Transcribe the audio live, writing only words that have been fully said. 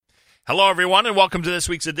Hello, everyone, and welcome to this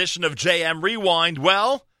week's edition of JM Rewind.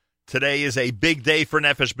 Well, today is a big day for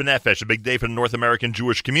Nefesh B'Nefesh, a big day for the North American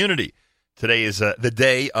Jewish community. Today is the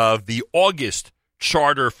day of the August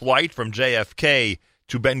charter flight from JFK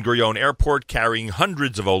to Ben Gurion Airport, carrying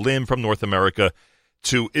hundreds of Olim from North America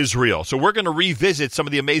to Israel. So we're going to revisit some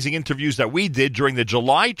of the amazing interviews that we did during the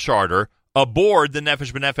July charter aboard the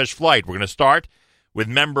Nefesh B'Nefesh flight. We're going to start with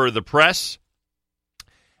member of the press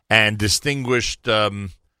and distinguished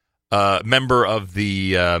member of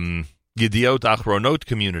the Yediot Achronot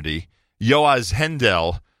community, Yoaz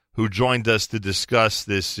Hendel, who joined us to discuss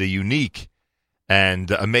this unique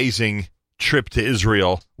and amazing trip to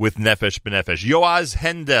Israel with Nefesh B'Nefesh. Yoaz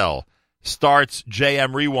Hendel starts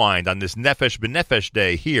JM Rewind on this Nefesh B'Nefesh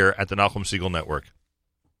day here at the Nachum Segal Network.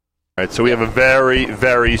 All right, so we have a very,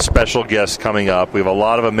 very special guest coming up. We have a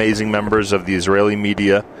lot of amazing members of the Israeli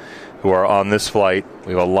media who are on this flight.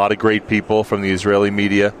 We have a lot of great people from the Israeli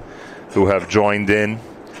media who have joined in,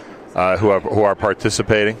 who are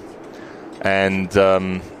participating, and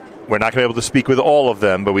we're not going to be able to speak with all of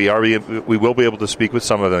them, but we will be able to speak with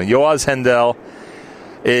some of them. Yoaz Hendel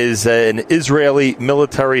is an Israeli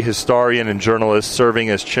military historian and journalist serving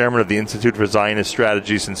as chairman of the Institute for Zionist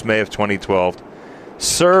Strategy since May of 2012.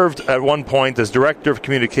 Served at one point as director of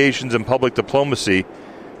communications and public diplomacy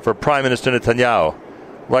for Prime Minister Netanyahu.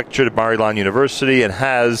 Lectured at Bar-Ilan University and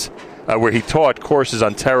has, where he taught courses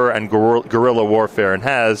on terror and guerrilla warfare, and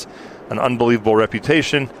has an unbelievable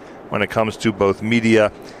reputation when it comes to both media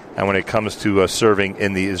and when it comes to serving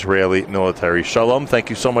in the Israeli military. Shalom, thank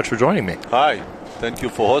you so much for joining me. Hi, thank you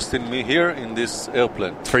for hosting me here in this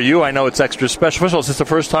airplane. For you, I know it's extra special. First of all, is this the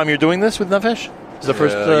first time you're doing this with Nefesh? Is the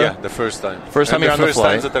first? Yeah, the first time. First time you're on the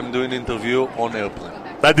flight. The first time that I'm doing an interview on airplane.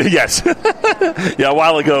 Yes. Yeah, a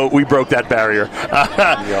while ago we broke that barrier.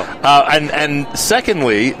 And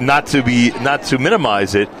secondly, not to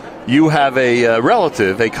minimize it, you have a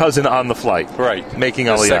relative, a cousin on the flight. Right. Making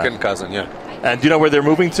a Aliyah. Second cousin, yeah. And do you know where they're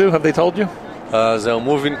moving to? Have they told you? They're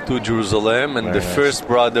moving to Jerusalem, and the first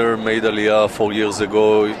brother made Aliyah 4 years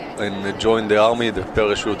ago and joined the army, the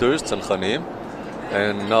parachuters, Tzanchanim.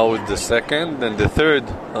 And now the second and the third,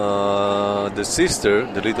 the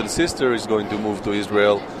little sister, is going to move to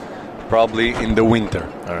Israel probably in the winter.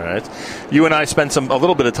 All right. You and I spent a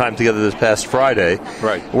little bit of time together this past Friday.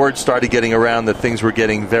 Right. Word started getting around that things were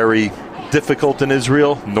getting very difficult in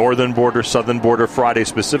Israel, northern border, southern border, Friday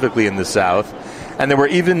specifically in the south. And there were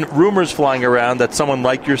even rumors flying around that someone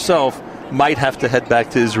like yourself might have to head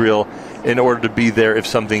back to Israel in order to be there if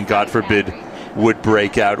something, God forbid, would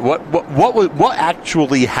break out. What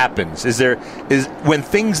actually happens? Is when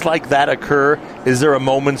things like that occur, is there a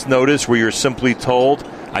moment's notice where you're simply told,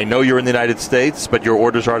 I know you're in the United States, but your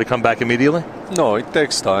orders are to come back immediately? No, it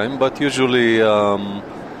takes time, but usually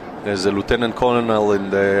as a lieutenant colonel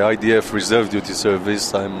in the IDF Reserve Duty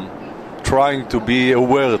Service, I'm trying to be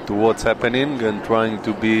aware to what's happening and trying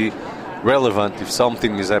to be relevant if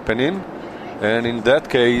something is happening. And in that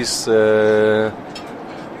case,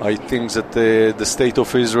 I think that the state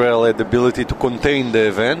of Israel had the ability to contain the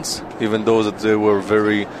events, even though that they were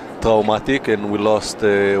very traumatic and we lost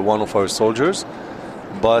one of our soldiers.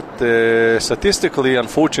 But statistically,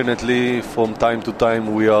 unfortunately, from time to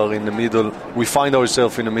time we find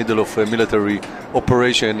ourselves in the middle of a military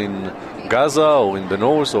operation in Gaza or in the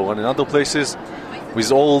north or in other places. With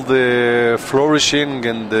all the flourishing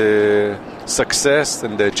and the success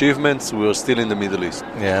and the achievements, we are still in the Middle East.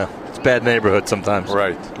 Yeah, it's a bad neighborhood sometimes.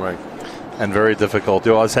 Right. And very difficult.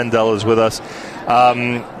 Yoaz Hendel is with us.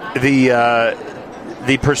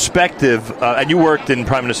 The perspective, and you worked in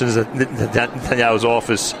Prime Minister Netanyahu's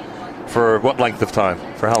office for what length of time?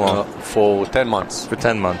 For how long? For 10 months. For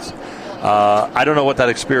 10 months. I don't know what that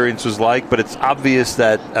experience was like, but it's obvious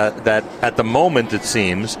that at the moment it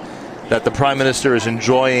seems that the Prime Minister is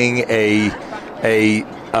enjoying a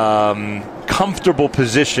comfortable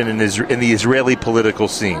position in the Israeli political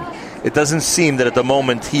scene. It doesn't seem that at the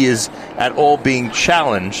moment he is at all being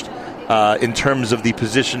challenged in terms of the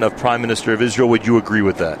position of Prime Minister of Israel. Would you agree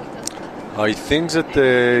with that? I think that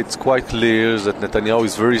it's quite clear that Netanyahu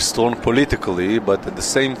is very strong politically, but at the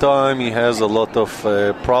same time he has a lot of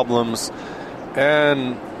problems,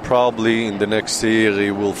 and probably in the next year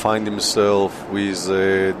he will find himself with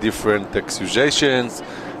different accusations,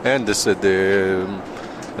 and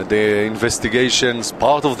the investigations,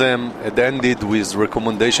 part of them had ended with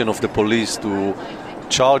recommendation of the police to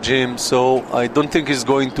charge him. So I don't think he's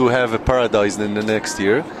going to have a paradise in the next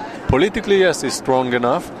year. Politically, yes, he's strong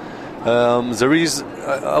enough. I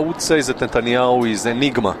would say that Netanyahu is an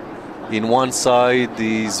enigma. In one side,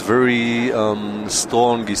 he's very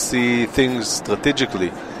strong. He sees things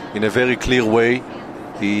strategically in a very clear way.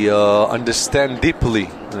 He understands deeply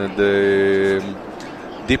the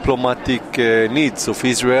diplomatic needs of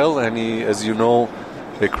Israel, and he, as you know,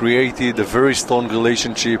 created a very strong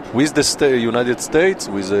relationship with the United States,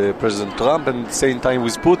 with President Trump, and at the same time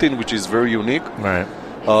with Putin, which is very unique. Right.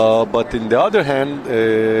 But on the other hand,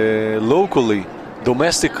 locally,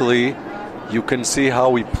 domestically, you can see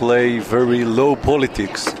how we play very low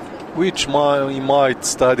politics, which he might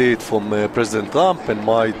study it from President Trump and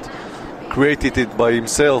might created it by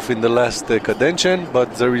himself in the last cadention.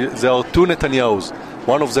 But there are two Netanyahus.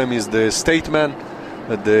 One of them is the statesman,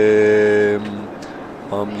 the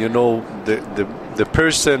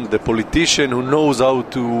person, the politician who knows how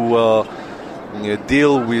to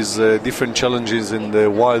deal with different challenges in the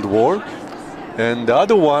wild world. And the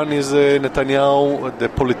other one is Netanyahu, the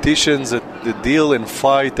politicians that deal and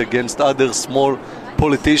fight against other small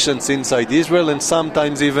politicians inside Israel, and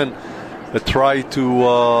sometimes even try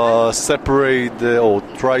to separate or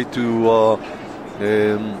try to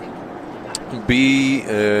be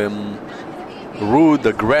rude,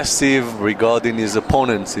 aggressive regarding his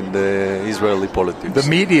opponents in the Israeli politics. The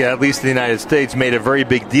media, at least in the United States, made a very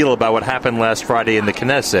big deal about what happened last Friday in the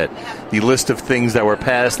Knesset. The list of things that were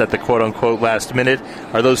passed at the quote-unquote last minute.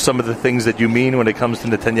 Are those some of the things that you mean when it comes to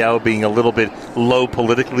Netanyahu being a little bit low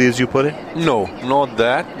politically, as you put it? No, not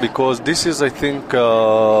that, because this is, I think,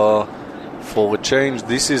 for a change,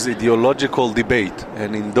 this is ideological debate.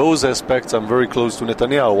 And in those aspects, I'm very close to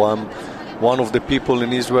Netanyahu. I'm one of the people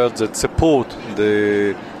in Israel that support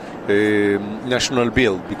the national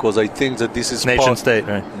bill, because I think that this is nation state,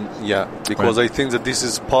 right? Yeah, because I think that this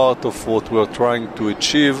is part of what we are trying to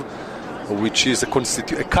achieve, which is a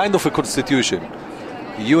kind of a constitution.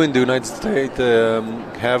 You in the United States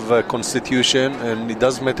have a constitution, and it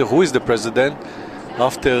doesn't matter who is the president.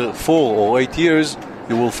 After 4 or 8 years,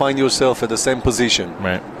 you will find yourself at the same position,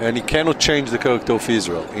 right? And you cannot change the character of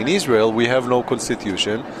Israel. In Israel, we have no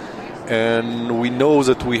constitution. And we know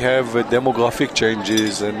that we have demographic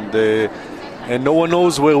changes, and no one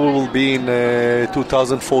knows where we will be in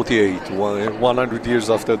 2048, 100 years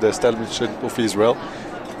after the establishment of Israel.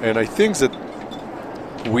 And I think that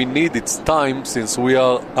we need its time, since we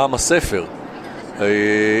are Am HaSefer.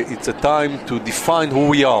 It's a time to define who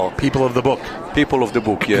we are. People of the book. People of the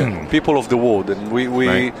book, yeah. People of the word. And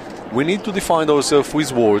we need to define ourselves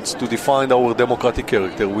with words, to define our democratic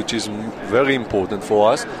character, which is very important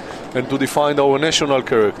for us, and to define our national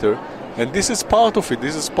character. And this is part of it.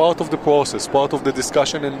 This is part of the process, part of the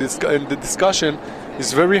discussion, and the discussion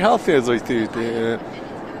is very healthy, as I see it.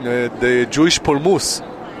 The Jewish Pulmus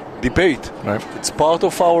debate. Right. It's part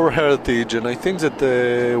of our heritage, and I think that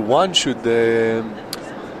one should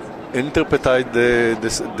interpret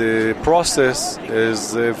the process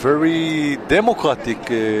as a very democratic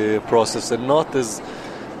process, and not as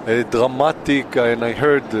dramatic. And I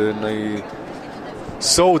heard and I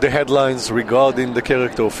saw the headlines regarding the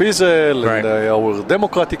character of Israel, right, and our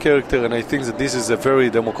democratic character, and I think that this is a very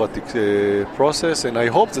democratic process, and I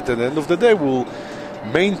hope that at the end of the day we'll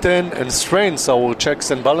maintain and strengthen our checks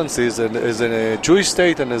and balances as a Jewish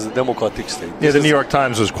state and as a democratic state. Yeah, the New York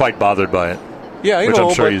Times was quite bothered by it. Yeah, which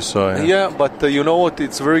I'm sure you saw. Yeah, but you know what?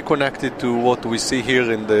 It's very connected to what we see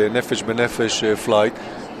here in the Nefesh B'Nefesh flight,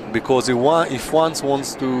 because if one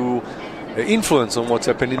wants to influence on what's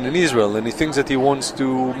happening in Israel, and he thinks that he wants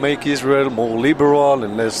to make Israel more liberal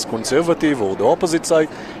and less conservative, or the opposite side,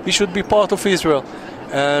 he should be part of Israel.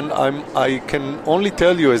 And I can only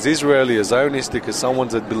tell you, as Israeli, as Zionistic, as someone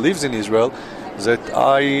that believes in Israel, that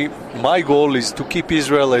my goal is to keep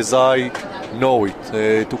Israel as I know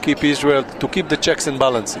it, to keep Israel, to keep the checks and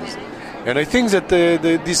balances. And I think that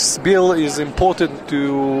this bill is important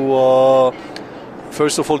to,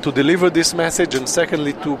 first of all, to deliver this message, and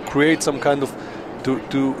secondly, to create some kind of,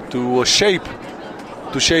 to shape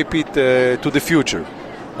it to the future.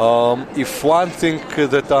 If one think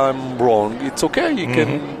that I'm wrong, it's okay. You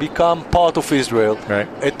can become part of Israel, right,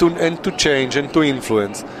 and to change and to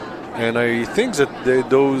influence. And I think that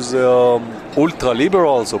those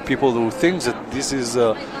ultra-liberals or people who think that this is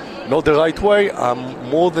not the right way, I'm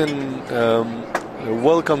more than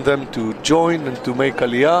welcome them to join and to make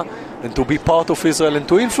Aliyah and to be part of Israel and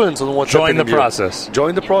to influence on what's happening. Join the process.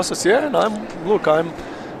 Join the process, yeah. And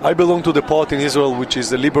I belong to the part in Israel which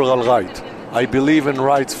is a liberal right. I believe in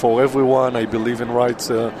rights for everyone. I believe in rights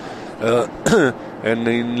and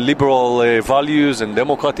in liberal values and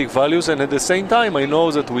democratic values. And at the same time, I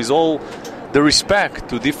know that with all the respect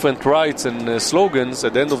to different rights and slogans,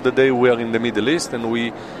 at the end of the day, we are in the Middle East, and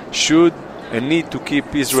we should and need to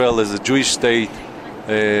keep Israel as a Jewish state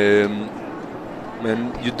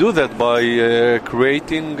And you do that by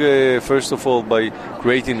creating, first of all, by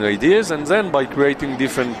creating ideas, and then by creating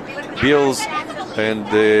different bills, and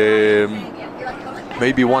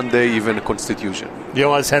maybe one day even a constitution.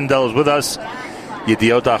 Yoaz Hendel is with us.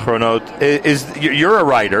 Yediot Achronot. You're a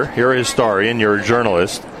writer, you're a historian, you're a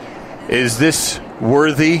journalist. Is this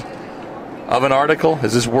worthy of an article?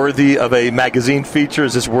 Is this worthy of a magazine feature?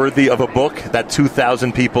 Is this worthy of a book that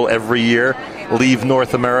 2,000 people every year leave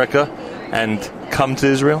North America and come to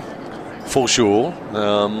Israel? For sure.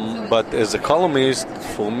 But as a columnist,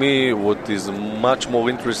 for me, what is much more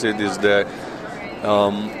interesting is that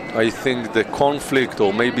I think the conflict,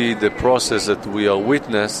 or maybe the process that we are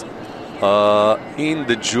witness in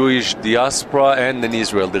the Jewish diaspora and in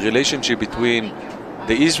Israel, the relationship between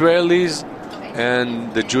the Israelis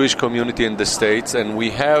and the Jewish community in the States, and we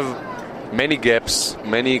have many gaps,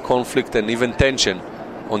 many conflict, and even tension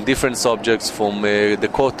on different subjects, from the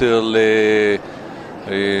Kotel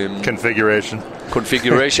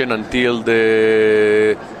configuration until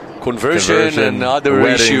the conversion and other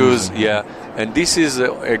weddings. Issues. Yeah, and this is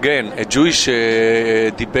again a Jewish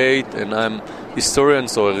debate, and I'm historian,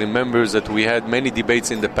 so I remember that we had many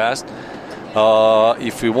debates in the past.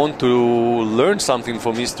 If we want to learn something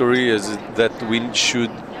from history, is that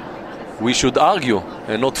we should argue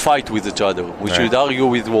and not fight with each other. We should argue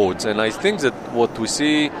with words, and I think that what we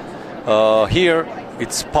see here,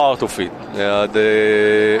 it's part of it.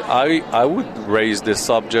 I would raise the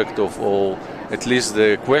subject of, or at least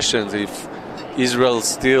the questions, if Israel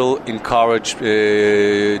still encourage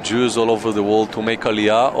Jews all over the world to make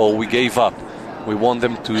Aliyah, or we gave up. We want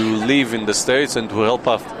them to live in the States and to help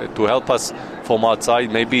us from outside.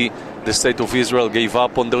 Maybe the State of Israel gave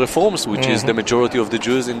up on the reforms, which is the majority of the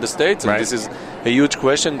Jews in the States. And this is a huge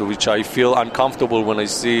question, which I feel uncomfortable when I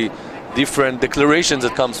see different declarations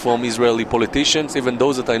that comes from Israeli politicians, even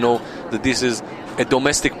those that I know that this is a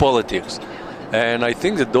domestic politics. And I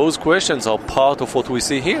think that those questions are part of what we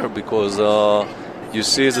see here, because you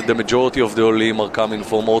see that the majority of the Olim are coming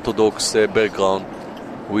from Orthodox background,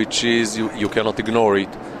 which is, you cannot ignore it.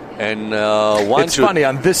 And it's funny,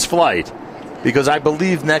 on this flight, because I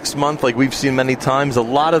believe next month, like we've seen many times, a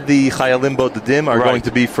lot of the Chayalim Bodedim are going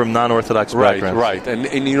to be from non-Orthodox backgrounds. Right.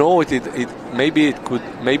 And you know, maybe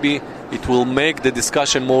it will make the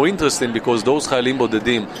discussion more interesting, because those Chayalim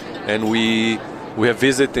Bodedim, and we have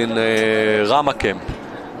visited in Rama camp,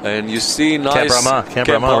 and you see nice Camp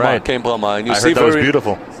Ramah, and you I see heard that was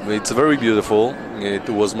beautiful. It's very beautiful. It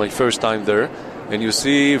was my first time there, and you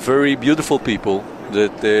see very beautiful people,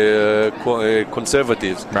 that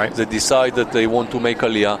conservatives that decide that they want to make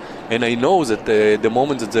Aliyah. And I know that the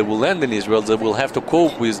moment that they will land in Israel, they will have to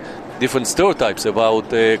cope with different stereotypes about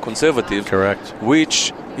conservatives. Correct.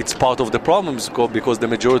 Which it's part of the problem, because the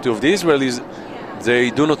majority of the Israelis, they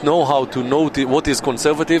do not know how to note what is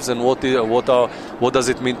conservatives and what does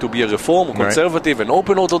it mean to be a reform, conservative, and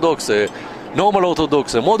open Orthodox, normal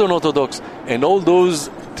Orthodox, and modern Orthodox, and all those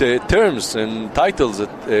terms and titles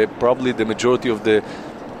that probably the majority of the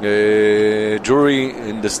jury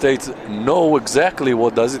in the States know exactly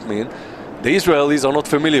what does it mean. The Israelis are not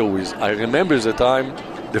familiar with. I remember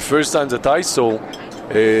the first time that I saw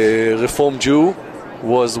a Reform Jew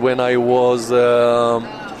was when I was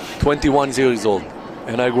 21 years old,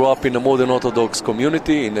 and I grew up in a modern Orthodox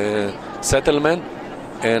community in a settlement,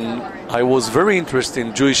 and I was very interested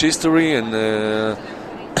in Jewish history and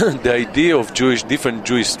the idea of different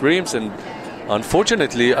Jewish streams. And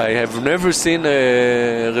unfortunately, I have never seen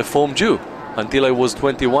a Reform Jew until I was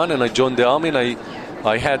 21 and I joined the army, and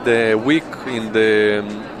I had a week in the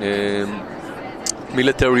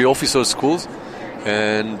military officer schools,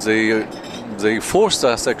 and they forced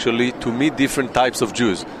us actually to meet different types of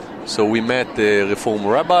Jews. So we met the Reform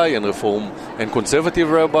rabbi and Reform and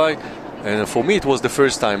conservative rabbi, and for me it was the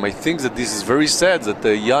first time. I think that this is very sad that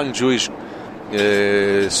a young Jewish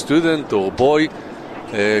student or boy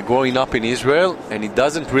growing up in Israel, and he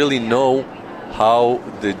doesn't really know how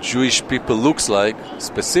the Jewish people looks like,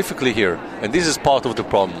 specifically here. And this is part of the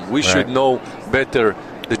problem. We should know better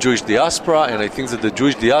the Jewish diaspora, and I think that the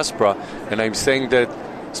Jewish diaspora, and I'm saying that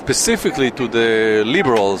specifically to the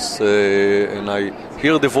liberals, and I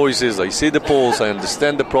hear the voices, I see the polls, I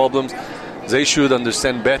understand the problems, they should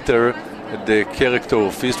understand better the character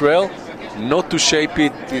of Israel, not to shape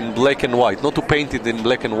it in black and white, not to paint it in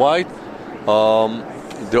black and white.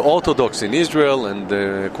 The Orthodox in Israel and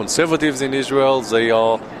the conservatives in Israel, they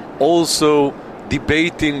are also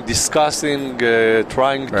debating, discussing,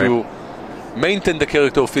 trying to maintain the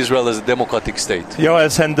character of Israel as a democratic state.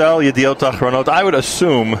 Yoaz Hendel, Yediot Achronot. I would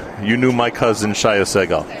assume you knew my cousin Shaya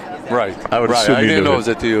Segal. Right. I would assume I you didn't knew know him.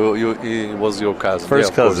 that he was your cousin.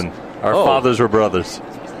 First cousin. Our fathers were brothers.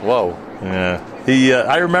 Wow. Yeah.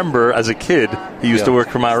 I remember as a kid, he used to work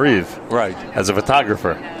for Ma'ariv. Right. As a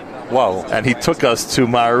photographer. Wow. And he took us to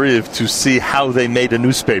Ma'ariv to see how they made a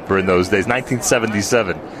newspaper in those days,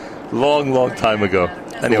 1977. Long, long time ago.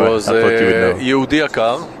 Anyway, it was I thought you would know. Yehudi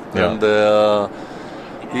Akar, and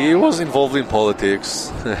he was involved in politics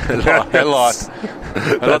a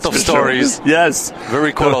lot of stories. Sure. Yes,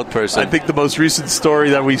 very call-out person. I think the most recent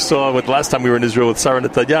story that we saw with last time we were in Israel with Sarah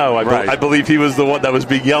Netanyahu, I believe he was the one that was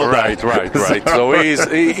being yelled at. Right. So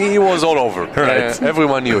he was all over. Right.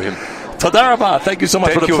 Everyone knew him. Toda Rabah. Thank you so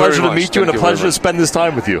much. For the pleasure to meet you and a pleasure to spend this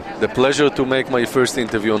time with you. The pleasure to make my first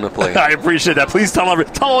interview on a plane. I appreciate that. Please tell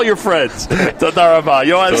all your friends. Toda Rabah.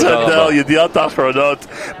 Yoaz Hendel, Yediot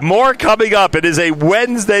Achronot. More coming up. It is a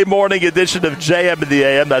Wednesday morning edition of JM in the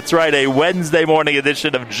AM. That's right, a Wednesday morning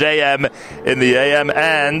edition of JM in the AM.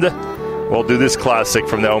 And we'll do this classic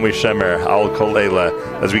from Naomi Shemer, Al Kol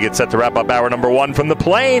Eila, as we get set to wrap up hour number 1 from the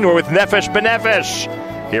plane. We're with Nefesh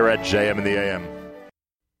B'Nefesh here at JM in the AM.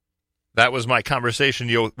 That was my conversation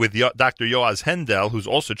with Dr. Yoaz Hendel, who's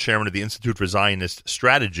also chairman of the Institute for Zionist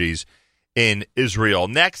Strategies in Israel.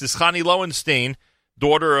 Next is Chani Lowenstein,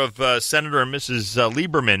 daughter of Senator and Mrs.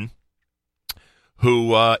 Lieberman,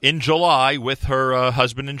 who in July, with her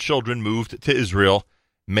husband and children, moved to Israel,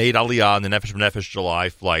 made Aliyah on the Nefesh B'Nefesh July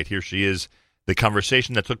flight. Here she is, the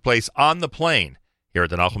conversation that took place on the plane here at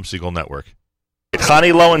the Nachum Segal Network.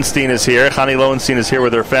 Chani Lowenstein is here. Chani Lowenstein is here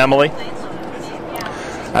with her family.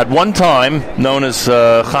 At one time, known as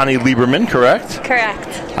Chani Lieberman, correct? Correct.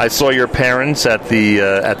 I saw your parents at the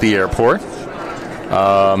airport.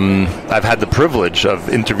 I've had the privilege of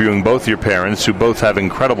interviewing both your parents, who both have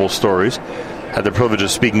incredible stories. Had the privilege of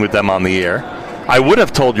speaking with them on the air. I would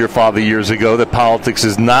have told your father years ago that politics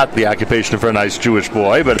is not the occupation for a nice Jewish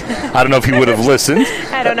boy, but I don't know if he would have listened.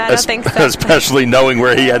 I don't think so. Especially knowing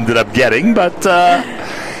where he ended up getting. But,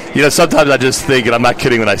 sometimes I just think, and I'm not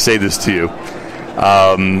kidding when I say this to you,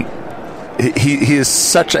 he is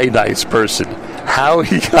such a nice person. How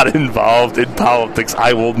he got involved in politics,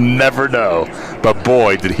 I will never know. But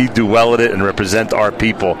boy, did he do well at it and represent our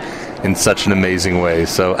people in such an amazing way.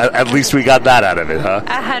 So at least we got that out of it, huh?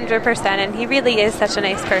 100%. And he really is such a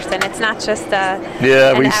nice person. It's not just on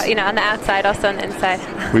the outside, also on the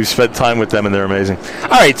inside. We've spent time with them and they're amazing. All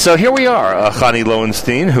right, so here we are. Chani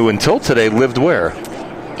Lowenstein, who until today lived where?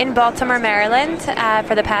 In Baltimore, Maryland,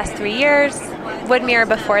 for the past 3 years. Woodmere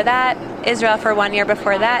before that, Israel for 1 year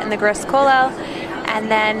before that in the Gross Kollel, and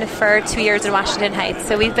then for 2 years in Washington Heights.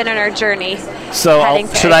 So we've been on our journey. So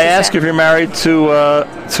should I ask if you're married to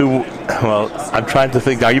well, I'm trying to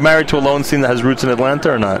think. Are you married to a Lowenstein that has roots in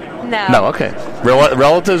Atlanta or not? No. No, okay.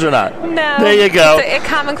 Relatives or not? No. There you go. It's a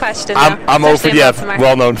common question. I'm 0 for,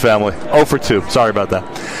 well-known family. 0 for 2. Sorry about that.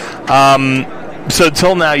 So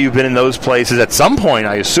until now, you've been in those places. At some point,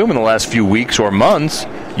 I assume in the last few weeks or months,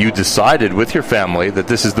 you decided with your family that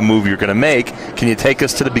this is the move you're going to make. Can you take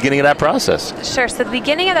us to the beginning of that process? Sure. So the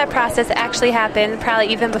beginning of that process actually happened probably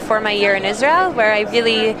even before my year in Israel, where I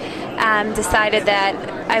really decided that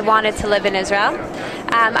I wanted to live in Israel.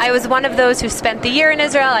 I was one of those who spent the year in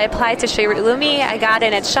Israel. I applied to Sheirut Leumi. I got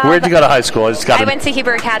in at Shalom. Where did you go to high school? I went to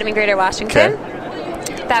Hebrew Academy, Greater Washington. Okay.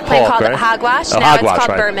 That place called Hagwash. Now it's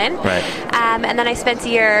called Berman. Right. And then I spent a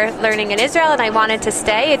year learning in Israel, and I wanted to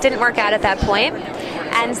stay. It didn't work out at that point.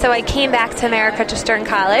 And so I came back to America just during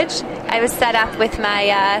college. I was set up with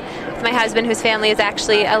my husband, whose family is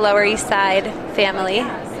actually a Lower East Side family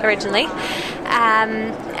originally.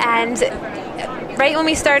 And right when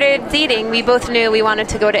we started dating, we both knew we wanted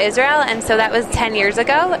to go to Israel, and so that was 10 years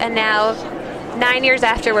ago. And now, 9 years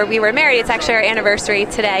after where we were married, it's actually our anniversary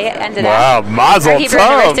today. It ended up. Wow, Mazel Hebrew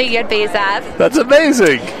anniversary, Yud Be'ezav. That's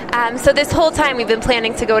amazing. So this whole time we've been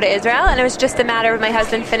planning to go to Israel, and it was just a matter of my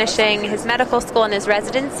husband finishing his medical school and his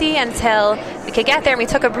residency until we could get there. And we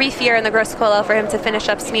took a brief year in the Gross Kollel for him to finish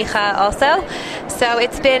up smicha also. So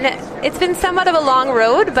it's been somewhat of a long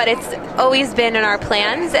road, but it's always been in our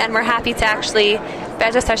plans, and we're happy to actually,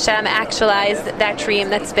 B'ezras Hashem, actualize that dream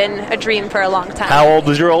that's been a dream for a long time. How old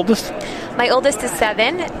is your oldest? My oldest is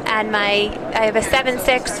 7, and I have a 7,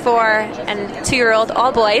 6, 4, and 2-year-old,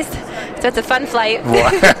 all boys. So it's a fun flight.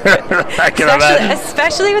 I can imagine.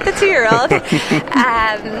 Especially with the 2-year-old.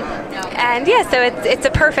 And yeah, so it's a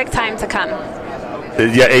perfect time to come.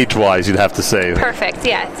 Yeah, age-wise, you'd have to say. Perfect.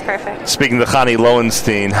 Yeah, it's perfect. Speaking to Chani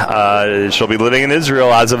Lowenstein, she'll be living in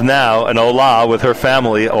Israel as of now, in Olah, with her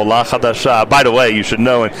family, Olah Chadasha. By the way, you should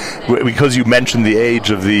know, because you mentioned the age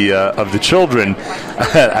of the children,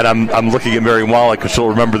 and I'm looking at Mary Wallach because she'll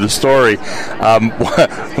remember the story.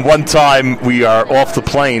 One time we are off the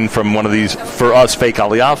plane from one of these, for us, fake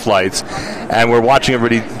Aliyah flights, and we're watching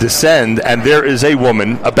everybody descend, and there is a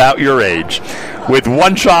woman about your age with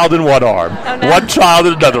one child in one arm, one child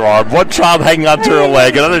in another arm, one child hanging onto her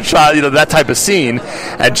leg, another child, that type of scene.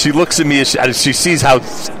 And she looks at me and she sees how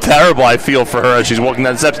terrible I feel for her as she's walking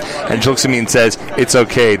down the steps, and she looks at me and says, "It's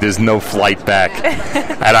okay, there's no flight back."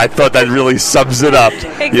 And I thought that really sums it up.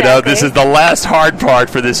 Exactly. This is the last hard part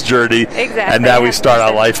for this journey. Exactly. And now we start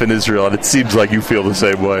our life in Israel, and it seems like you feel the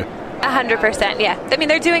same way. 100%, yeah. I mean,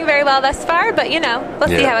 they're doing very well thus far, but we'll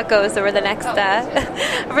see how it goes over the next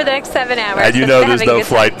 7 hours. And there's no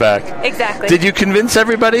flight back. Exactly. Did you convince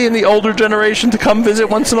everybody in the older generation to come visit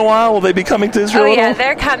once in a while? Will they be coming to Israel? Oh yeah,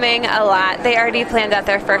 they're coming a lot. They already planned out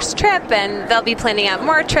their first trip, and they'll be planning out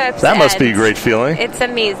more trips. That must be a great feeling. It's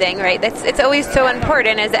amazing, right? It's always so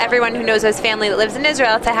important, as everyone who knows his family that lives in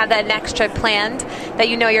Israel, to have that next trip planned, that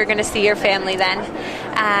you're going to see your family then.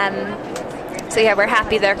 So yeah, we're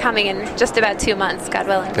happy they're coming in just about 2 months, God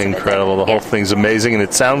willing. Incredible. The whole thing's amazing, and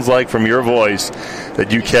it sounds like from your voice that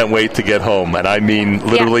you can't wait to get home. And I mean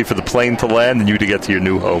literally for the plane to land and you to get to your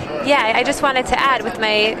new home. Yeah, I just wanted to add, with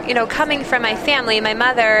my, coming from my family, my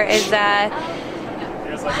mother is the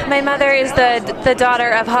daughter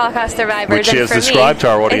of Holocaust survivors. Which she has described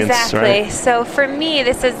to our audience. Exactly. Right? So for me,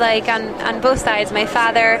 this is like on both sides. My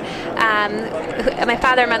father and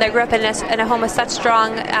mother grew up in a home with such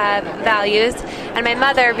strong values, and my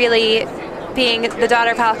mother really, being the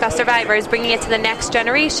daughter of Holocaust survivors, bringing it to the next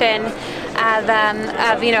generation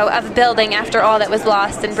of building after all that was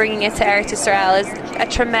lost and bringing it to Eretz Yisrael is a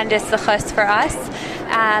tremendous zechus for us.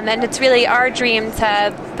 And it's really our dream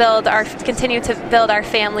to continue to build our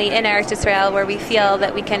family in Eretz Yisrael, where we feel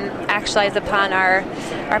that we can actualize upon our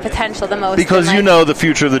potential the most. Because the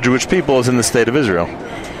future of the Jewish people is in the state of Israel.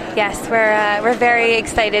 Yes, we're very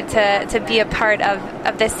excited to be a part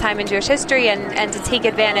of this time in Jewish history and to take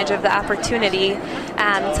advantage of the opportunity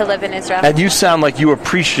to live in Israel. And you sound like you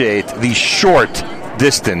appreciate the short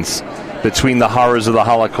distance between the horrors of the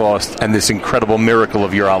Holocaust and this incredible miracle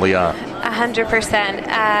of your Aliyah. 100%.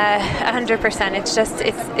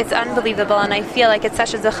 100%. It's unbelievable, and I feel like it's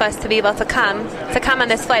such a zechus to be able to come on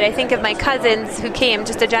this flight. I think of my cousins who came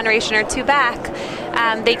just a generation or two back.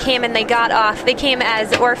 They came and they got off. They came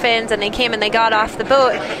as orphans, and they came and they got off the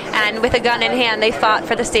boat, and with a gun in hand, they fought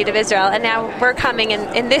for the state of Israel. And now we're coming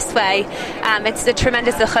in this way. It's a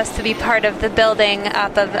tremendous zechus to be part of the building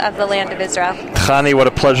up of the land of Israel. Chani, what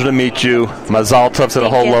a pleasure to meet you. Mazal tov to the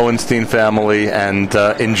whole Lowenstein family, and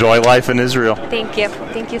enjoy life in Israel. Thank you.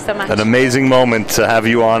 Thank you so much. An amazing moment to have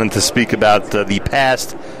you on and to speak about the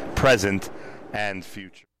past, present, and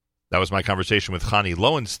future. That was my conversation with Chani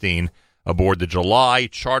Lowenstein aboard the July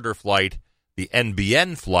charter flight, the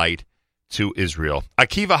NBN flight to Israel.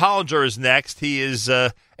 Akiva Hollinger is next. He is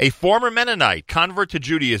a former Mennonite, convert to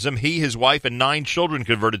Judaism. He, his wife, and 9 children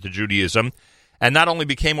converted to Judaism, and not only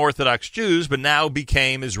became Orthodox Jews, but now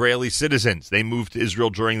became Israeli citizens. They moved to Israel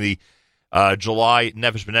during the July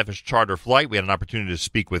Nefesh B'Nefesh charter flight. We had an opportunity to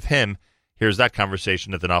speak with him. Here's that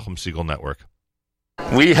conversation at the Nachum Segal Network.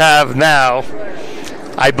 We have now,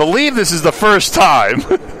 I believe this is the first time,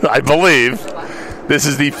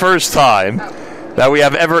 that we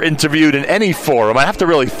have ever interviewed in any forum. I have to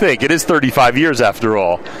really think. It is 35 years after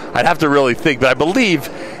all. I'd have to really think, but I believe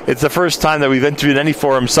it's the first time that we've interviewed in any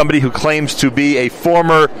forum somebody who claims to be a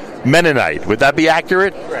former Mennonite. Would that be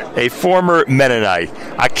accurate? Correct. A former Mennonite.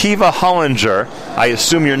 Akiva Hollinger. I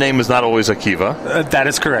assume your name is not always Akiva. That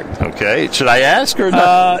is correct. Okay. Should I ask or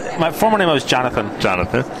not? My former name was Jonathan.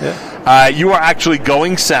 Jonathan. Yeah. You are actually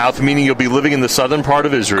going south, meaning you'll be living in the southern part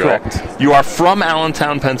of Israel. Correct. You are from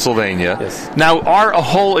Allentown, Pennsylvania. Yes. Now, our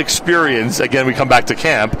whole experience, again, we come back to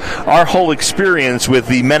camp, our whole experience with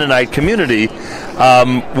the Mennonite community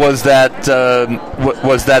was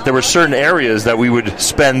that there were certain areas that we would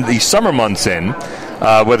spend the summer months in,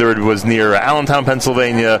 whether it was near Allentown,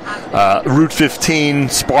 Pennsylvania, Route 15,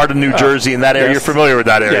 Sparta, New Jersey, in that area. Yes. You're familiar with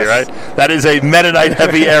that area, yes. Right? That is a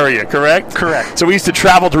Mennonite-heavy area, correct? Correct. So we used to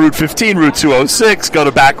travel to Route 15, Route 206, go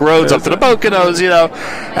to back roads up to the Poconos,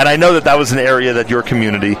 and I know that was an area that your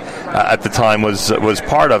community at the time was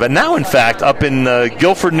part of. And now, in fact, up in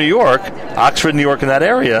Guilford, New York, Oxford, New York, in that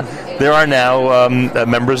area, there are now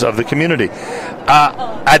members of the community.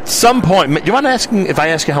 At some point, do you mind asking if I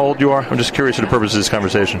ask you how old you are? I'm just curious for the purpose of this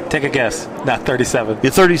conversation. Take a guess. Not 37.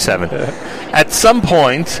 You're 37. At some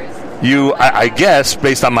point, I guess,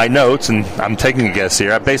 based on my notes, and I'm taking a guess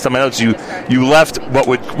here, based on my notes, you left what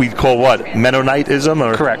we'd call what? Mennonitism?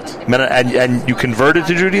 Or Correct. And you converted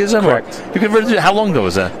to Judaism? Correct. You converted to, how long ago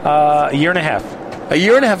was that? A year and a half. A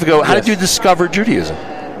year and a half ago. How Yes. did you discover Judaism?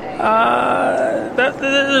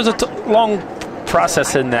 There's a long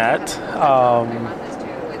process in that.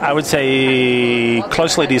 I would say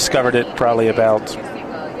closely discovered it probably about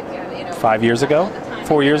 4 years ago.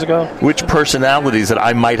 Which personalities that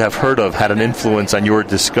I might have heard of had an influence on your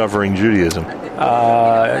discovering Judaism?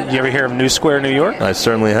 You ever hear of New Square, New York? I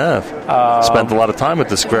certainly have. Spent a lot of time with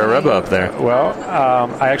the Square Rebbe up there. Well,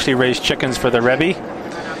 I actually raised chickens for the Rebbe.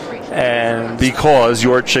 And Because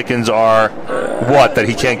your chickens are what? That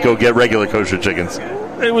he can't go get regular kosher chickens?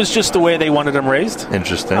 it was just the way they wanted them raised.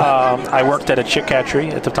 Interesting. I worked at a chick hatchery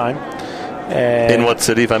at the time. And In what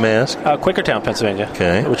city, if I may ask? Quakertown, Pennsylvania.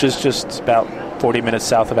 Okay. Which is just about 40 minutes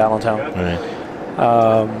south of Allentown. Right.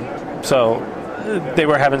 So they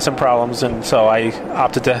were having some problems, and so I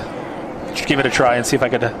opted to give it a try and see if I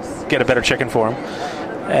could get a better chicken for them.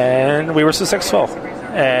 And we were successful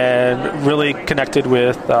and really connected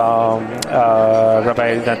with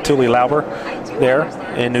Rabbi Natuli Lauber there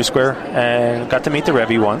in New Square and got to meet the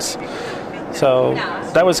Rebbe once. So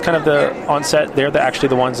that was kind of the onset. They're actually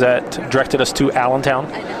the ones that directed us to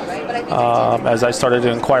Allentown. As I started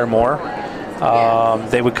to inquire more,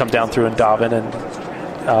 they would come down through and daven, and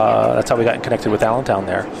that's how we got connected with Allentown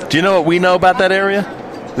there. Do you know what we know about that area?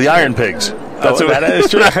 The Iron Pigs. That is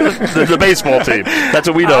true. the baseball team. That's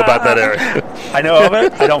what we know about that area. I know of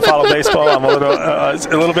it. I don't follow baseball. I'm it's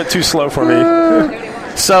a little bit too slow for me.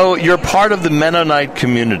 So you're part of the Mennonite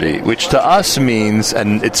community, which to us means,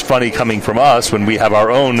 and it's funny coming from us when we have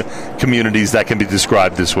our own communities that can be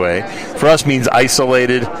described this way, for us means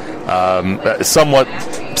isolated, somewhat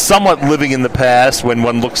living in the past when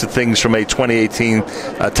one looks at things from a 2018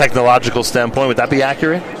 technological standpoint. Would that be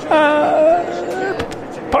accurate?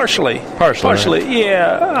 Partially,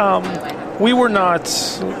 yeah. We were not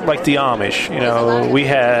like the Amish. We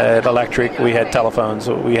had electric, we had telephones,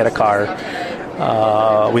 we had a car.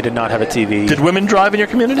 We did not have a TV. Did women drive in your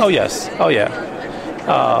community? Oh, yes. Oh, yeah.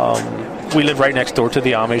 We lived right next door to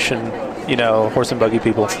the Amish and, horse and buggy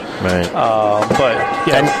people. Right. But,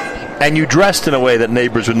 And you dressed in a way that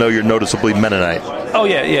neighbors would know you're noticeably Mennonite. Oh,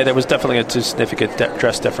 yeah. There was definitely a significant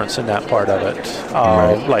dress difference in that part of it.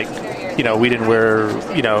 Right. Like, we didn't wear,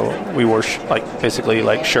 we wore, basically,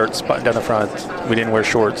 shirts buttoned down the front. We didn't wear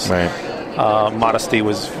shorts. Right. Modesty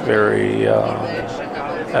was very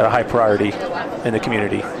at a high priority in the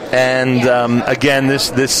community. And again,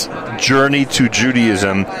 this journey to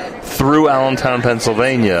Judaism through Allentown,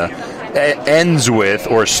 Pennsylvania, ends with,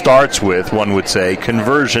 or starts with, one would say,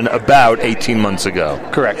 conversion about 18 months ago.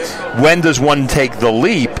 Correct. When does one take the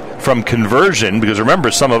leap from conversion, because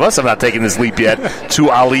remember, some of us have not taken this leap yet, to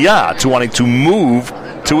Aliyah, to wanting to move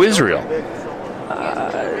to Israel?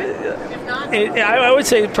 I would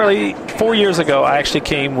say probably 4 years ago, I actually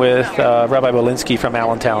came with Rabbi Belinsky from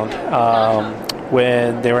Allentown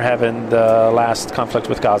when they were having the last conflict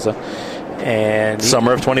with Gaza. And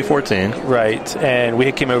Summer of 2014. Right. And we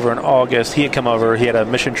had came over in August. He had come over. He had a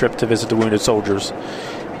mission trip to visit the wounded soldiers.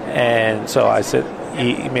 And so I said,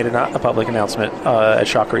 he made a public announcement at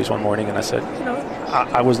Shockery's one morning, and I said,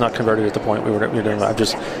 I was not converted at the point we were doing.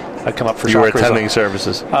 I'd come up for Shockery's. You were attending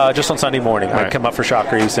services? Just on Sunday morning. Right. I'd come up for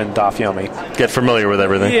Shockery's and Daf Yomi. Get familiar with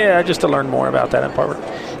everything? Yeah, just to learn more about that part.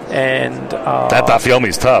 And that Daf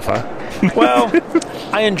Yomi's tough, huh? Well,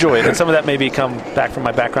 I enjoy it, and some of that maybe come back from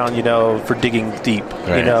my background, for digging deep,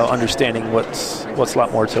 right. Understanding what's a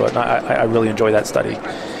lot more to it. And I really enjoy that study.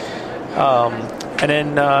 And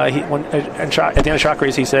then at the end of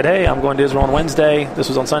Shockery's, he said, "Hey, I'm going to Israel on Wednesday." This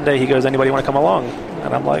was on Sunday. He goes, "Anybody want to come along?"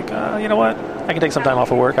 And I'm like, "You know what? I can take some time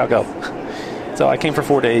off of work. I'll go." So I came for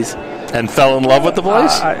 4 days. And fell in love with the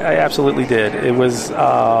place? I absolutely did. It was.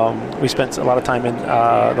 We spent a lot of time in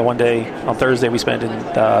the one day on Thursday. We spent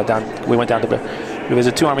we went down to. We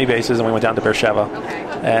visited 2 Army bases, and we went down to Beersheba,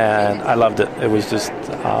 and I loved it. It was just.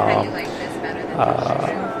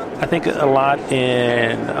 I think a lot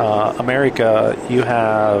in America, you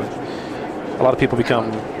have a lot of people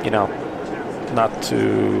become, not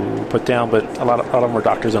to put down, but a lot of them are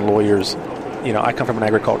doctors and lawyers. I come from an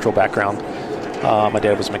agricultural background. My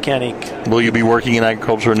dad was a mechanic. Will you be working in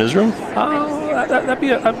agriculture in Israel?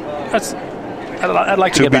 That's I'd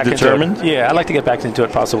like to get back determined? into it. Yeah, I'd like to get back into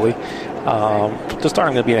it possibly. To start,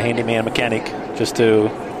 I'm going to be a handyman mechanic just to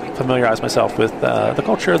familiarize myself with the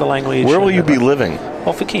culture, the language. Where will you be living?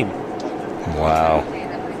 Ofakim. Wow.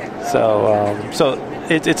 So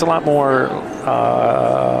it's a lot more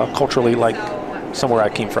culturally like somewhere I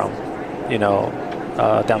came from,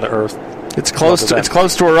 down to earth. It's close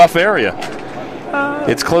to a rough area.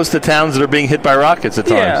 It's close to towns that are being hit by rockets at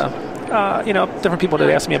times. Yeah. Different people that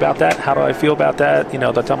ask me about that. How do I feel about that?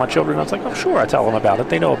 They'll tell my children. I was like, I'm sure I tell them about it.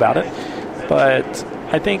 They know about it. But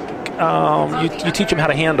I think you teach them how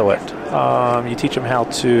to handle it. You teach them how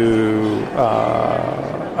to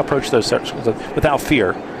approach those situations without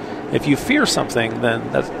fear. If you fear something, then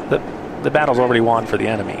the battle's already won for the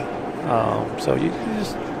enemy. So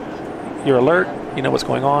you're alert. You know what's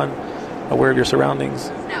going on, aware of your surroundings,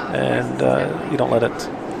 and you don't let it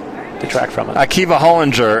detract from it. Akiva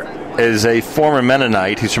Hollinger is a former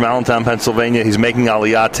Mennonite. He's from Allentown, Pennsylvania. He's making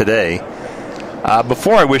Aliyah today.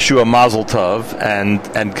 Before I wish you a mazel tov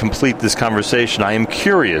and complete this conversation, I am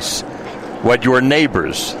curious what your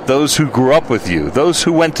neighbors, those who grew up with you, those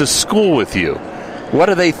who went to school with you, what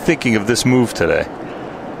are they thinking of this move today?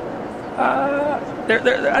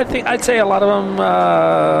 I'd say a lot of them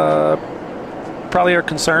probably are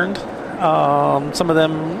concerned. Some of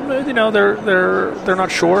them, they're not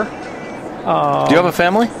sure. Do you have a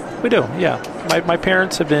family? We do, yeah. My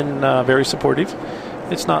parents have been very supportive.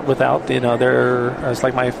 It's not without, it's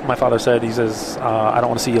like my father said. He says, I don't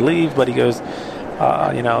want to see you leave, but he goes,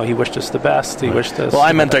 he wished us the best. He wished us. Well,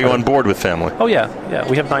 I meant are you on board with family? Oh yeah.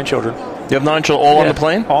 We have 9 children. You have 9 children, all on the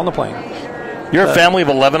plane? All on the plane. You're a family of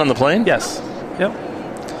 11 on the plane? Yes. Yep.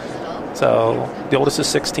 So the oldest is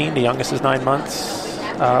 16, the youngest is 9 months.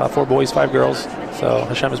 4 boys, 5 girls. So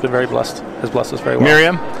Hashem has been very blessed. Has blessed us very well.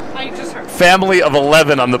 Miriam, family of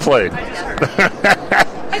 11 on the plane.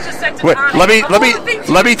 I just said to Wait, Tani,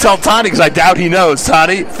 let me tell Tani because I doubt he knows.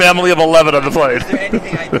 Tani, family of 11 on the plane. Is there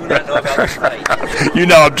anything I do not know about this flight? You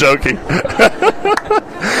know I'm joking.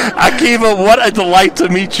 Akiva, what a delight to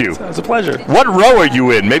meet you. It's a pleasure. What row are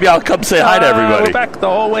you in? Maybe I'll come say hi to everybody. We're back the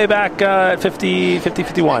whole way back at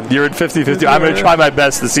 50-51. You're at 50-50. I'm going to try my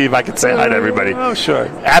best to see if I can say hi to everybody. Oh, sure.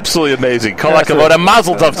 Absolutely amazing. Kol hakavod and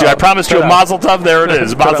mazel tov to you. I promised you a mazel tov. There it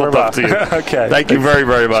is. Mazel tov to you. Okay. Thank you very,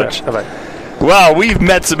 very much. Sure. Bye-bye. Well, we've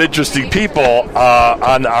met some interesting people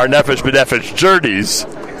on our Nefesh B'Nefesh journeys.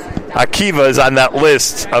 Akiva is on that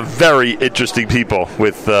list of very interesting people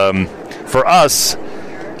with, for us,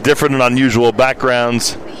 different and unusual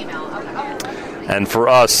backgrounds. And for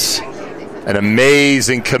us, an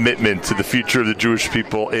amazing commitment to the future of the Jewish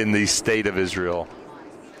people in the state of Israel.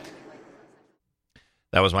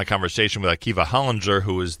 That was my conversation with Akiva Hollinger,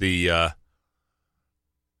 who is the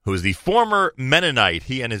former Mennonite.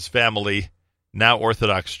 He and his family, now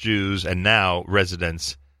Orthodox Jews and now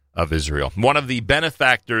residents of Israel. One of the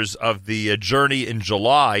benefactors of the journey in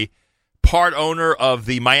July, part owner of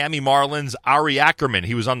the Miami Marlins, Ari Ackerman.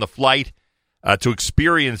 He was on the flight to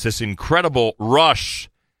experience this incredible rush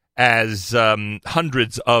as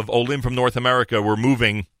hundreds of Olim from North America were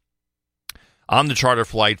moving on the charter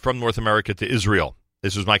flight from North America to Israel.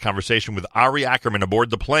 This was my conversation with Ari Ackerman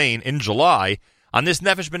aboard the plane in July on this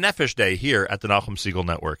Nefesh B'Nefesh Day here at the Nachum Segal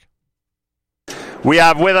Network. We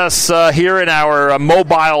have with us here in our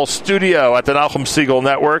mobile studio at the Nachum Segal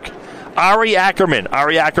Network, Ari Ackerman.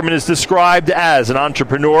 Ari Ackerman is described as an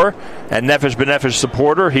entrepreneur and Nefesh B'Nefesh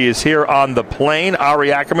supporter. He is here on the plane.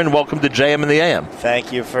 Ari Ackerman, welcome to JM and the AM.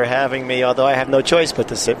 Thank you for having me, although I have no choice but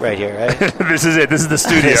to sit right here, right? This is it. This is the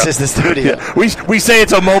studio. This is the studio. Yeah. We say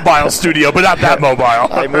it's a mobile studio, but not that mobile.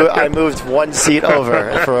 I moved one seat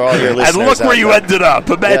over for all your listeners. And look where you ended up.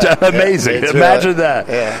 Amazing. Imagine that.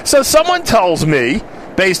 Yeah. So someone tells me,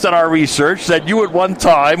 based on our research, that you at one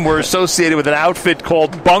time were associated with an outfit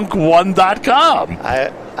called Bunk1.com.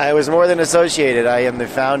 I was more than associated. I am the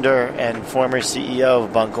founder and former CEO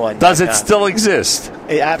of Bunk1.com. Does it still exist?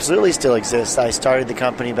 It absolutely still exists. I started the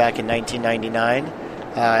company back in 1999.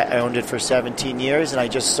 I owned it for 17 years, and I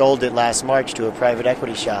just sold it last March to a private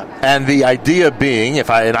equity shop. And the idea being,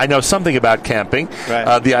 and I know something about camping,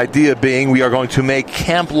 right. The idea being we are going to make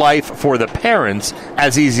camp life for the parents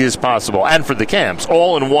as easy as possible, and for the camps,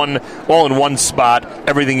 all in one spot,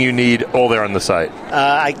 everything you need, all there on the site.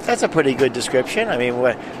 That's a pretty good description. I mean,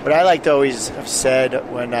 what I like to always have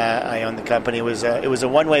said when I owned the company was it was a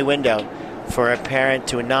one-way window for a parent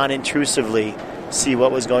to non-intrusively see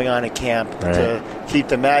what was going on at camp, right, to keep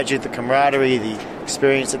the magic, the camaraderie, the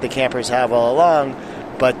experience that the campers have all along.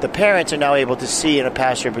 But the parents are now able to see in a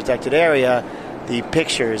pasture-protected area the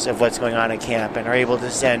pictures of what's going on at camp and are able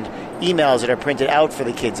to send emails that are printed out for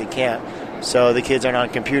the kids at camp. So the kids aren't on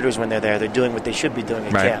computers when they're there. They're doing what they should be doing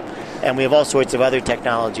at Right. camp. And we have all sorts of other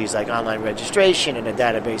technologies like online registration and a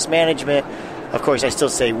database management. Of course, I still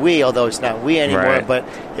say we, although it's not we anymore, Right. but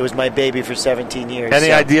it was my baby for 17 years. Any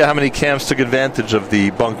So, idea how many camps took advantage of the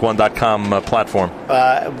Bunk1.com platform?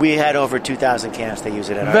 we had over 2,000 camps that use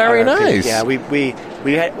it. At our- Very at our peak. nice. Yeah,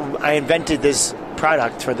 we had. I invented this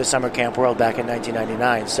product for the summer camp world back in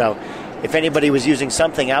 1999. So, if anybody was using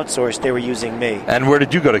something outsourced, they were using me. And where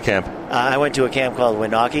did you go to camp? I went to a camp called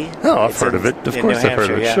Winaki. Oh, I've It's heard of it. Of in course New I've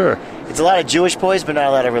heard of Hampshire, it, yeah. sure. It's a lot of Jewish boys, but not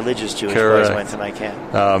a lot of religious Jewish Correct. boys went to my camp.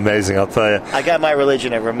 Oh, amazing, I'll tell you. I got my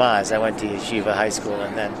religion at Ramaz. I went to Yeshiva High School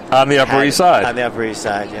and then... On the Upper East Side. On the Upper East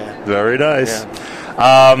Side, yeah. Very nice.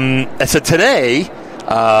 So today,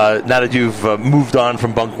 now that you've moved on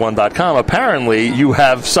from Bunk1.com, apparently you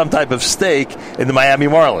have some type of stake in the Miami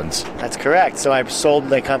Marlins. That's correct. So I sold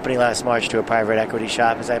the company last March to a private equity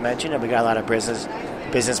shop, as I mentioned, and we got a lot of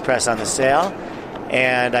business press on the sale.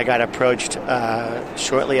 And I got approached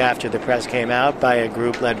shortly after the press came out by a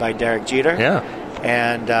group led by Derek Jeter. Yeah.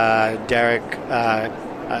 And Derek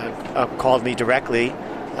called me directly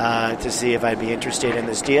to see if I'd be interested in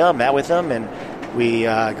this deal. Met with him, and we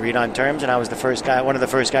agreed on terms. And I was one of the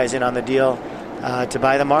first guys in on the deal to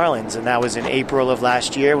buy the Marlins. And that was in April of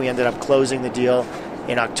last year. We ended up closing the deal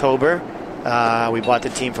in October. We bought the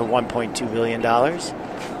team for $1.2 billion.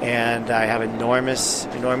 And I have enormous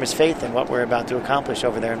faith in what we're about to accomplish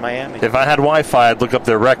over there in Miami. If I had Wi-Fi, I'd look up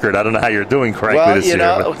their record. I don't know how you're doing correctly this year.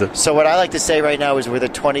 But so what I like to say right now is we're the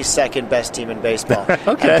 22nd best team in baseball.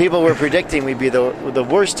 Okay. And people were predicting we'd be the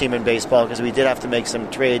worst team in baseball because we did have to make some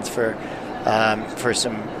trades for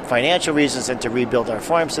some financial reasons and to rebuild our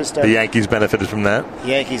farm system. the Yankees benefited from that.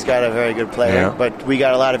 Yankees got a very good player, Yeah. but we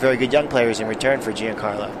got a lot of very good young players in return for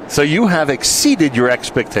Giancarlo. So you have exceeded your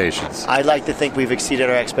expectations. I'd like to think we've exceeded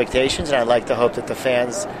our expectations, and I'd like to hope that the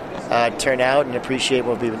fans turn out and appreciate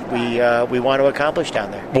what we want to accomplish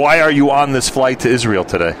down there. Why are you on this flight to Israel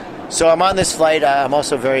today? So I'm on this flight. I'm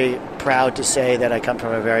also very proud to say that I come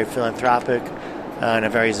from a very philanthropic and a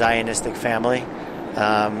very Zionistic family.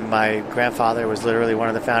 My grandfather was literally one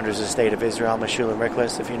of the founders of the State of Israel, Meshulam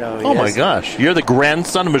Riklis, if you know who he Oh, my is. gosh. You're the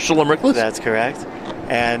grandson of Meshulam Riklis? That's correct.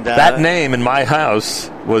 And That name in my house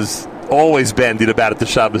was always bandied about at the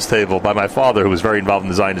Shabbos table by my father, who was very involved in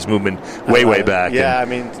the Zionist movement way back. Yeah,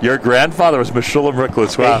 And I mean... your grandfather was Meshulam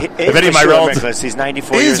Riklis. Wow. He If any of my Meshulam relatives... Riklis. He's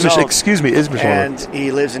 94 years old. Excuse me, is Meshulam And Riklis.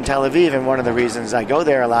 he lives in Tel Aviv, and one of the reasons I go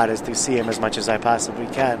there a lot is to see him as much as I possibly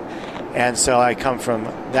can. And so I come from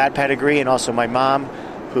that pedigree, and also my mom,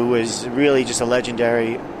 who was really just a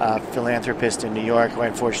legendary philanthropist in New York, who I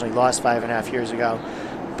unfortunately lost 5.5 years ago,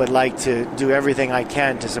 but like to do everything I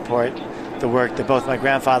can to support the work that both my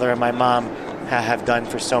grandfather and my mom have done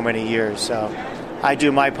for so many years. So I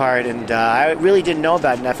do my part, and I really didn't know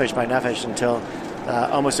about Nefesh by Nefesh until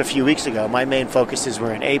almost a few weeks ago. My main focuses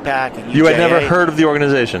were in APAC and UJA. You had never heard of the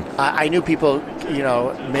organization? I knew people,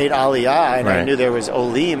 made Aliyah, and I Right. knew there was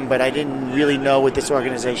Olim, but I didn't really know what this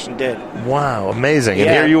organization did. Wow, amazing. And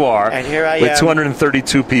Yeah. here you are And here I with am.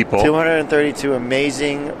 232 people. 232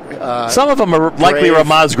 amazing. Some of them are likely brave-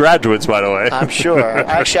 Ramaz graduates, by the way. I'm sure.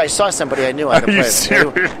 Actually, I saw somebody I knew on the Are you plane.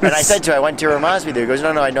 serious? And I said to her, I went to Ramaz with you. He goes,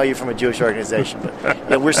 no, I know you from a Jewish organization.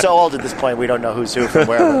 But we're so old at this point, we don't know who's who from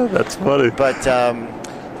where. That's funny.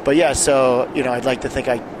 But yeah, so I'd like to think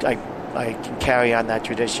I can carry on that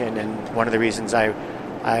tradition, and one of the reasons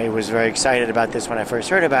I was very excited about this when I first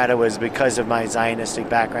heard about it was because of my Zionistic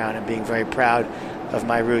background and being very proud of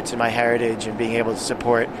my roots and my heritage, and being able to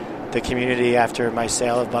support the community after my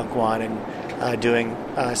sale of Bunk One, and doing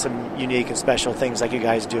some unique and special things like you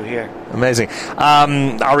guys do here. Amazing.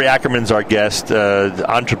 Ari Ackerman's our guest,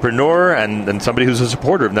 entrepreneur and somebody who's a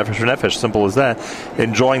supporter of Nefesh for Nefesh, simple as that,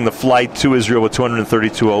 enjoying the flight to Israel with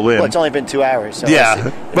 232 Olim. Well, it's only been 2 hours. So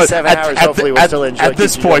Yeah, in 7 hours, hopefully we'll still enjoy. At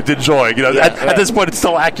this point, enjoying. Yeah, At right. this point, it's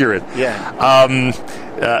still accurate. Yeah.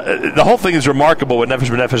 The whole thing is remarkable what Nefesh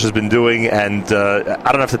B'Nefesh has been doing, and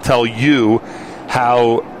I don't have to tell you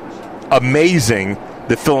how amazing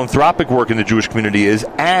the philanthropic work in the Jewish community is,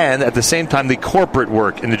 and at the same time the corporate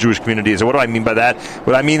work in the Jewish community is. And what do I mean by that?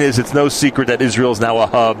 What I mean is it's no secret that Israel is now a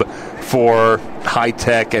hub for high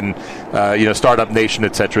tech and startup nation,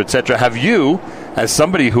 et cetera, et cetera. Have you, as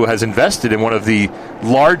somebody who has invested in one of the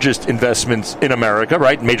largest investments in America,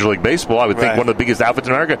 right, Major League Baseball, I would think Right. one of the biggest outfits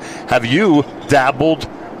in America, have you dabbled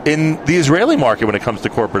in the Israeli market when it comes to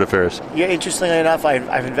corporate affairs? Yeah, interestingly enough,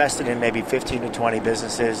 I've invested in maybe 15 to 20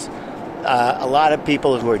 businesses. A lot of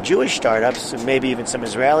people who are Jewish startups, maybe even some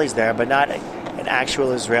Israelis there, but not an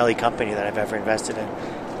actual Israeli company that I've ever invested in.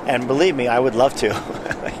 And believe me, I would love to.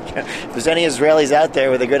 If there's any Israelis out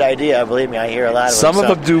there with a good idea, believe me, I hear a lot of Some them.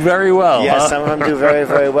 of them do very well. Yeah, huh? some of them do very,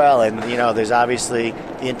 very well. And, there's obviously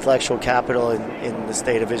the intellectual capital in the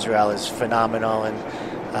state of Israel is phenomenal.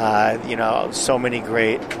 And, so many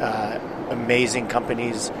great, amazing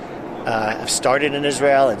companies have started in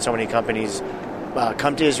Israel, and so many companies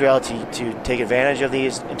come to Israel to take advantage of the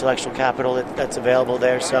intellectual capital that's available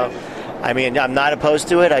there. So, I mean, I'm not opposed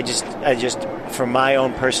to it. I just, from my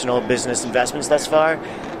own personal business investments thus far,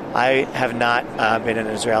 I have not been an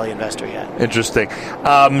Israeli investor yet. Interesting.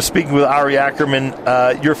 Speaking with Ari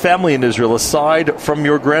Ackerman, your family in Israel, aside from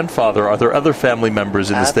your grandfather, are there other family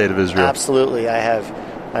members in the state of Israel? Absolutely. I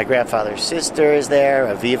have my grandfather's sister is there,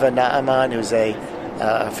 Aviva Naaman, who's a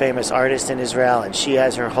famous artist in Israel, and she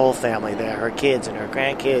has her whole family there, her kids and her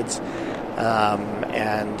grandkids.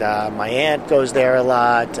 And my aunt goes there a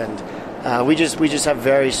lot, and we just have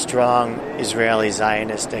very strong Israeli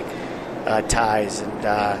Zionistic ties.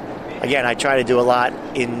 And again, I try to do a lot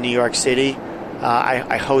in New York City.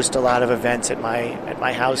 I host a lot of events at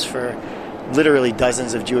my house for literally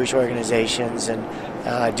dozens of Jewish organizations,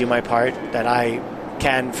 and do my part that I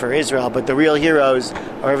can for Israel. But the real heroes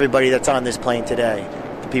are everybody that's on this plane today,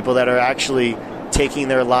 the people that are actually taking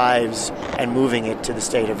their lives and moving it to the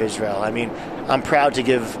state of Israel. I mean, I'm proud to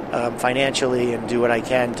give financially and do what I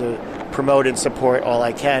can to promote and support all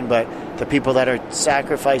I can, but the people that are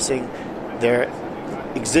sacrificing their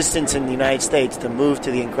existence in the United States to move to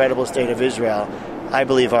the incredible state of Israel, I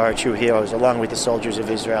believe are our true heroes, along with the soldiers of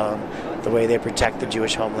Israel and the way they protect the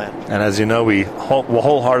Jewish homeland. And as you know, we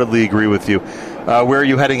wholeheartedly agree with you. Where are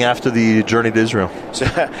you heading after the journey to Israel? So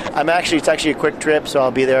it's actually a quick trip, so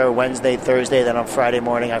I'll be there Wednesday, Thursday, then on Friday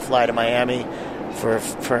morning I fly to Miami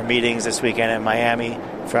for meetings this weekend in Miami,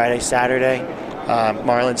 Friday, Saturday,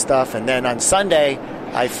 Marlin stuff, and then on Sunday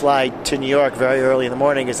I fly to New York very early in the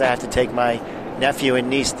morning because I have to take my nephew and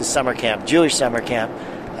niece to summer camp, Jewish summer camp,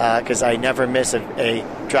 because I never miss a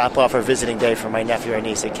drop-off or visiting day for my nephew or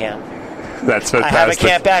niece at camp. That's fantastic. I have a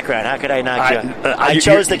camp background. How could I not? I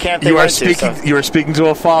chose the camp they went to. You are speaking to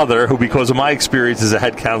a father who, because of my experience as a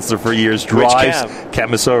head counselor for years, drives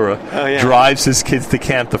Camp Masora, drives his kids to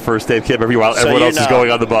camp the first day of camp every while everyone else is going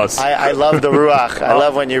on the bus. I love the ruach. I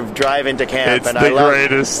love when you drive into camp. It's and the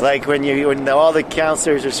greatest. Like when all the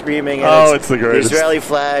counselors are screaming. And it's the greatest. The Israeli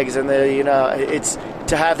flags and it's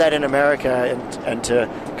to have that in America and to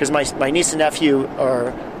because my niece and nephew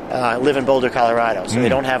live in Boulder, Colorado, so they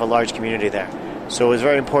don't have a large community there. So it was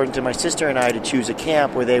very important to my sister and I to choose a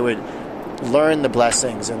camp where they would learn the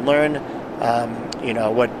blessings and learn,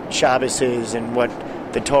 what Shabbos is and what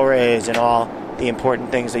the Torah is and all the important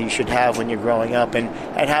things that you should have when you're growing up, and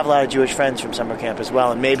have a lot of Jewish friends from summer camp as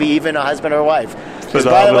well, and maybe even a husband or a wife. Because,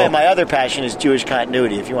 by the way, my other passion is Jewish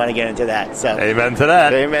continuity, if you want to get into that. So, amen to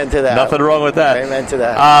that. Amen to that. Nothing wrong with that. Amen to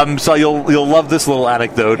that. So you'll love this little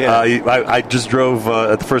anecdote. Yeah. I just drove,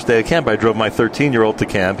 at the first day of camp, I drove my 13-year-old to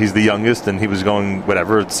camp. He's the youngest, and he was going,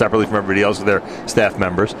 separately from everybody else with their staff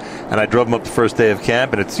members. And I drove him up the first day of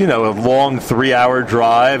camp, and it's, a long 3-hour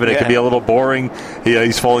drive, and it can be a little boring.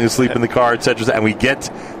 He's falling asleep in the car, etc. And we get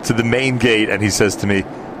to the main gate, and he says to me,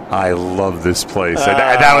 I love this place. And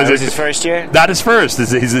that was his first year? Not his first. He's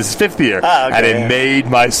his fifth year. Oh, okay, and it made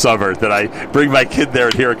my summer that I bring my kid there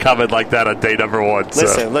and hear a comment like that on day number one.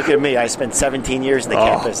 Listen, look at me. I spent 17 years in the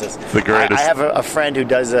camp business. The greatest. I have a friend who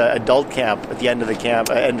does an adult camp at the end of the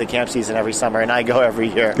camp season every summer, and I go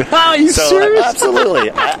every year. Are you serious?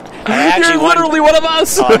 Absolutely. You're literally one of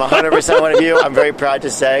us. I'm 100% one of you. I'm very proud to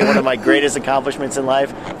say one of my greatest accomplishments in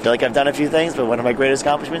life, I feel like I've done a few things, but one of my greatest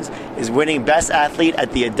accomplishments is winning Best Athlete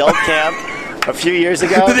at the adult camp a few years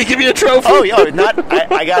ago. Did they give you a trophy?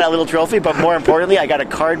 I got a little trophy, but more importantly, I got a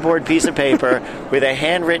cardboard piece of paper with a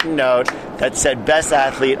handwritten note that said Best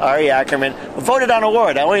Athlete, Ari Ackerman, voted on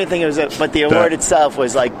award. I don't even think it was but the award itself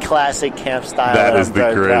was like classic camp style. That is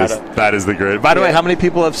the greatest. That is the greatest. By the way, how many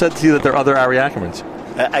people have said to you that there are other Ari Ackermans?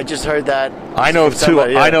 I just heard that. I know of two.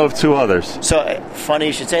 I know of two others. So funny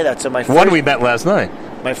you should say that. So one we met last night.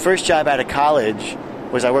 My first job out of college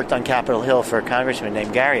was I worked on Capitol Hill for a congressman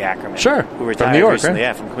named Gary Ackerman. Sure. Who retired from New York, recently,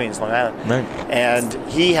 right? from Queens, Long Island. Right. And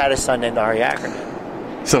he had a son named Ari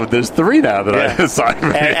Ackerman. So there's three now that I assigned.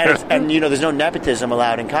 And there's no nepotism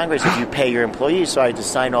allowed in Congress if you pay your employees, so I had to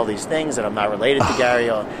sign all these things that I'm not related to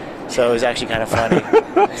Gary. So it was actually kind of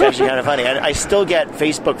funny. And I still get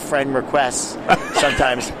Facebook friend requests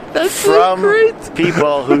sometimes from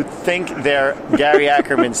people who think they're Gary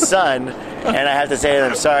Ackerman's son, and I have to say to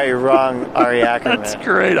them, sorry, you're wrong, Ari Ackerman. That's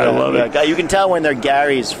great. I love it. You can tell when they're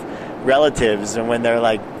Gary's relatives and when they're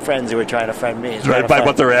like friends who are trying to friend me. It's right by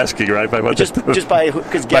what they're asking, right? By what just by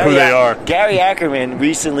because who they are. Gary Ackerman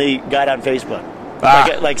recently got on Facebook.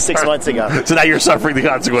 like 6 months ago. So now you're suffering the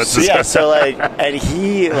consequences. Yeah, so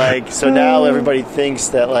so now everybody thinks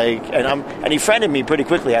that and he friended me pretty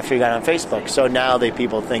quickly after he got on Facebook. So now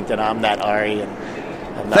people think that I'm that Ari, and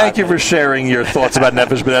I'm not. Thank you for sharing your thoughts about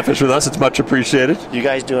Nefesh B'Nefesh with us. It's much appreciated. You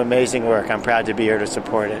guys do amazing work. I'm proud to be here to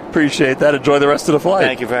support it. Appreciate that. Enjoy the rest of the flight.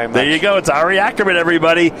 Thank you very much. There you go. It's Ari Ackerman,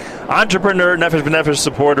 everybody. Entrepreneur, Nefesh B'Nefesh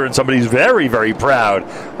supporter, and somebody who's very, very proud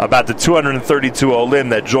about the 232 Olim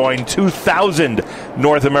that joined 2,000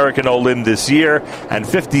 North American Olim this year and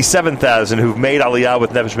 57,000 who've made Aliyah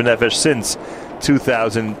with Nefesh B'Nefesh since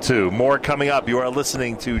 2002. More coming up. You are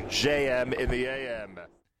listening to JM in the AM.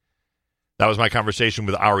 That was my conversation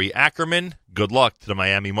with Ari Ackerman. Good luck to the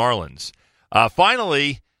Miami Marlins.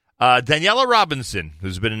 Finally, Daniela Robinson,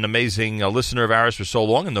 who's been an amazing listener of ours for so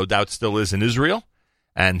long and no doubt still is in Israel,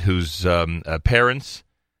 and whose parents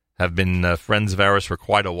have been friends of ours for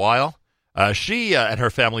quite a while. She and her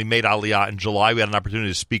family made Aliyah in July. We had an opportunity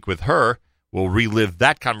to speak with her. We'll relive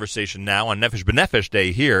that conversation now on Nefesh B'Nefesh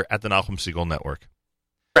Day here at the Nachum Segal Network.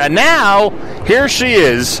 And now, here she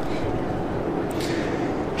is.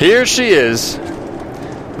 Here she is,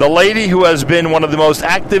 the lady who has been one of the most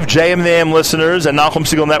active JM listeners and Nachum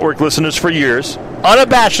Segal Network listeners for years,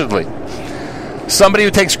 unabashedly. Somebody who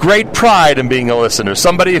takes great pride in being a listener.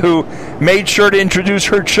 Somebody who made sure to introduce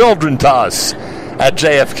her children to us at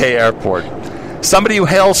JFK Airport. Somebody who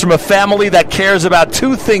hails from a family that cares about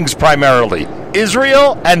two things primarily,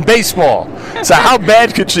 Israel and baseball. So how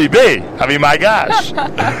bad could she be? I mean, my gosh.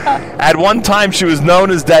 At one time, she was known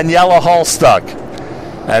as Daniela Hallstuck.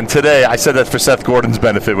 And today, I said that for Seth Gordon's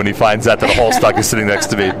benefit when he finds out that a Hallstuck is sitting next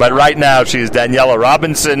to me. But right now, she is Daniela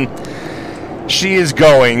Robinson. She is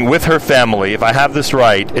going with her family, if I have this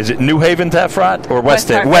right, is it New Haven to Efrat? Or West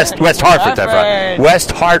Hartford to Efrat?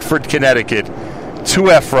 West Hartford, Connecticut to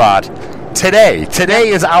Efrat. Today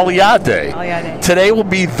is Aliyah Day. Today will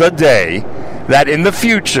be the day that in the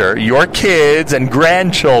future, your kids and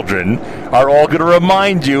grandchildren are all going to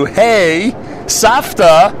remind you, hey,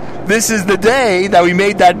 Safta, this is the day that we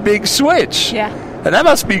made that big switch. Yeah. And that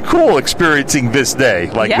must be cool experiencing this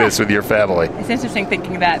day like this with your family. It's interesting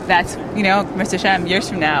thinking that's, Mr. Shem, years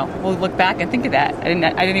from now, we'll look back and think of that. I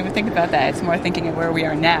didn't even think about that. It's more thinking of where we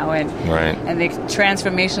are now and the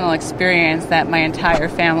transformational experience that my entire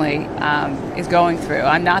family is going through.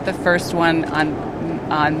 I'm not the first one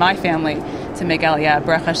on my family to make Aliyah.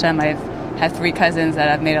 Baruch Hashem, I've had 3 cousins that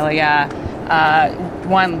have made Aliyah.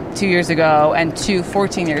 1 2 years ago and 2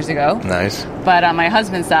 14 years ago. Nice. But on my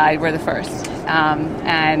husband's side, we're the first.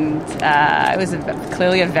 It was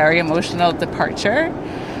clearly a very emotional departure,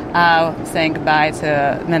 saying goodbye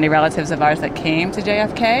to many relatives of ours that came to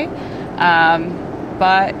JFK.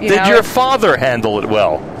 But did your father handle it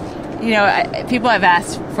well? People have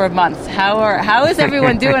asked for months, how is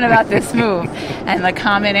everyone doing about this move? And the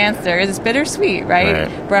common answer is it's bittersweet, right?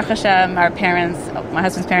 Baruch Hashem, our parents, my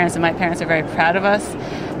husband's parents and my parents are very proud of us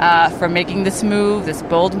for making this move, this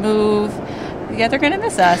bold move. Yeah, they're going to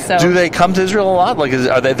miss us. So, do they come to Israel a lot?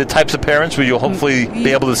 Are they the types of parents where you'll hopefully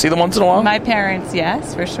be able to see them once in a while? My parents,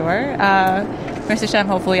 yes, for sure. Mr. Shem,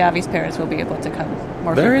 hopefully Avi's parents will be able to come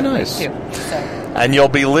more Very nice. Too. So. And you'll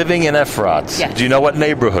be living in Efrat. Yes. Do you know what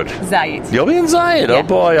neighborhood? Zayit. You'll be in Zayit. Yeah. Oh,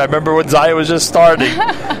 boy. I remember when Zayit was just starting.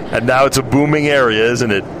 And now it's a booming area,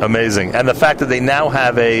 isn't it? Amazing. And the fact that they now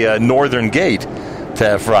have a northern gate to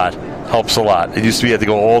Efrat helps a lot. It used to be you had to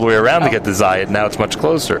go all the way around to get to Zayit. Now it's much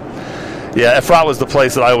closer. Yeah, Efrat was the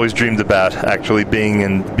place that I always dreamed about, actually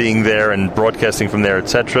being there and broadcasting from there,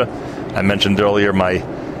 etc. I mentioned earlier my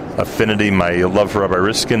affinity, my love for Rabbi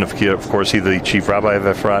Riskin. Of course, he's the chief rabbi of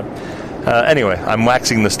Efrat. Anyway, I'm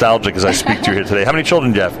waxing nostalgic as I speak to you here today. How many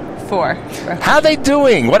children do you have? 4. How are they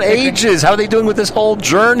doing? What ages? How are they doing with this whole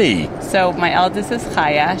journey? So my eldest is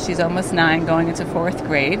Chaya. She's almost 9, going into 4th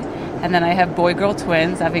grade. And then I have boy-girl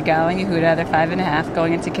twins, Abigail and Yehuda. They're 5.5,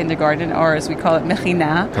 going into kindergarten, or as we call it,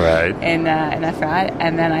 Mechina, in Efrat.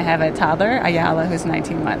 And then I have a toddler, Ayala, who's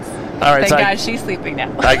 19 months. All right, Thank God she's sleeping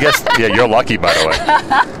now. I guess, you're lucky, by the way.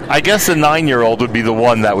 I guess the 9-year-old would be the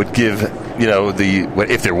one that would give,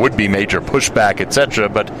 if there would be major pushback, etc.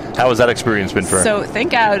 But how has that experience been for her? So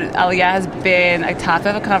thank God Aliyah has been a top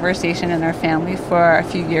of a conversation in our family for a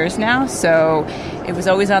few years now. So it was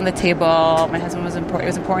always on the table. My husband was important. It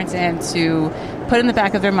was important to him to put in the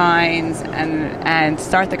back of their minds and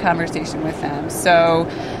start the conversation with them. So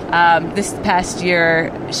This past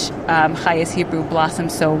year, Chaya's Hebrew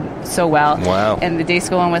blossomed so well. Wow. In the day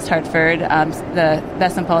school in West Hartford, the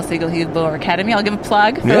Bess and Paul Siegel Hebrew Academy. I'll give a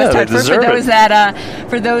plug for West Hartford.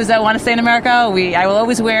 For those that want to stay in America, I will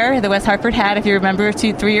always wear the West Hartford hat. If you remember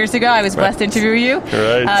 3 years ago, I was blessed to interview you.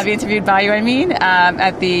 Right. Be interviewed by you,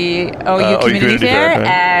 at the OU Community Fair. Right.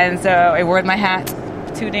 And so I wore my hat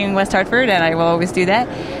tooting West Hartford, and I will always do that.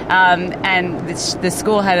 And the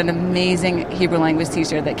school had an amazing Hebrew language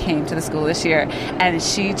teacher that came to the school this year, and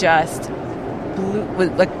she just blew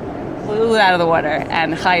it out of the water.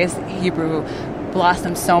 And Chaya's Hebrew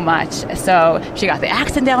blossomed so much. So she got the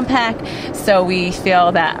accent down pat. So we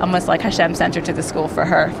feel that almost like Hashem sent her to the school for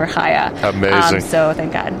her, for Chaya. Amazing. So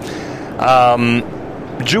thank God.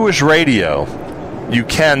 Jewish radio, you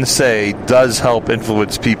can say, does help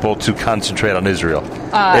influence people to concentrate on Israel.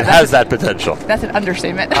 It has that potential. That's an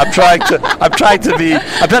understatement. I'm trying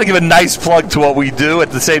to give a nice plug to what we do,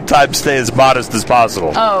 at the same time stay as modest as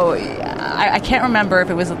possible. Oh, I can't remember if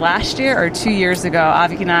it was last year or 2 years ago.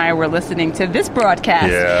 Avi and I were listening to this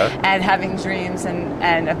broadcast and having dreams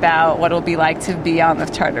and about what it'll be like to be on the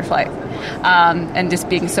charter flight, and just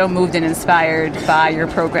being so moved and inspired by your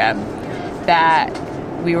program that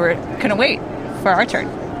we couldn't wait for our turn.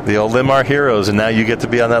 The Olim are heroes, and now you get to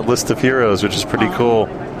be on that list of heroes, which is pretty cool.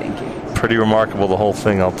 Thank you. Pretty remarkable, the whole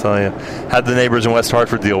thing, I'll tell you. How'd the neighbors in West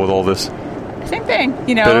Hartford deal with all this? Same thing.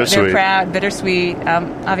 They're proud, bittersweet.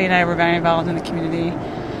 Avi and I were very involved in the community.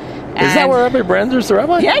 Is that where Rabbi Brander's the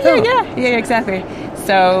rabbi? Yeah, exactly.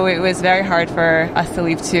 So it was very hard for us to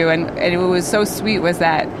leave too, and it was so sweet was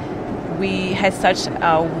that we had such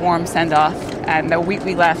a warm send-off, and the week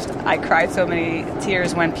we left, I cried so many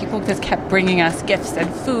tears when people just kept bringing us gifts and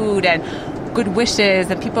food and good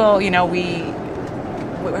wishes, and people, we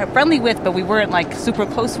were friendly with, but we weren't like super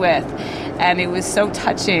close with, and it was so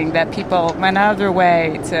touching that people went out of their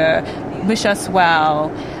way to wish us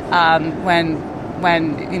well, when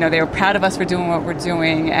they were proud of us for doing what we're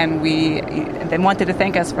doing, and they wanted to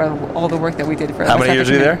thank us for all the work that we did for. How many years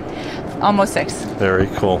are you there? Almost 6. Very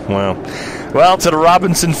cool. Wow. Well, to the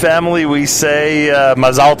Robinson family, we say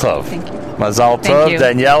Mazal Tov. Thank you. Mazal Tov.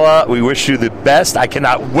 Daniela, we wish you the best. I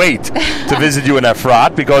cannot wait to visit you in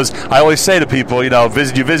Efrat, because I always say to people,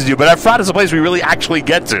 visit you. But Efrat is a place we really actually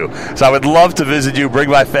get to. So I would love to visit you,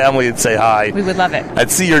 bring my family, and say hi. We would love it.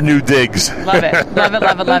 And see your new digs. Love it. Love it,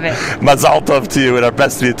 love it, love it. Mazal Tov to you, and our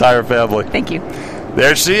best to the entire family. Thank you.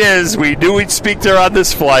 There she is. We knew we'd speak to her on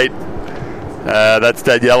this flight. That's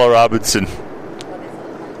Daniela Robinson.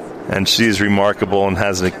 And she's remarkable and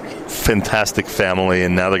has a fantastic family,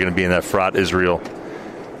 and now they're going to be in Efrat, Israel,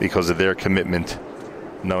 because of their commitment,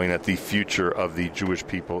 knowing that the future of the Jewish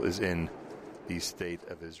people is in the state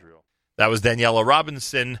of Israel. That was Daniela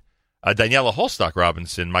Robinson, Daniela Holstock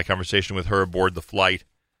Robinson, my conversation with her aboard the flight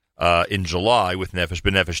in July with Nefesh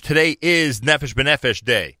B'Nefesh. Today is Nefesh B'Nefesh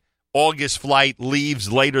Day. August flight leaves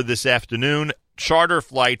later this afternoon. Charter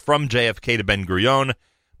flight from JFK to Ben Gurion.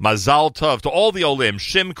 Mazal Tov to all the Olim,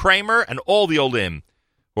 Shim Kramer, and all the Olim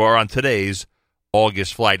who are on today's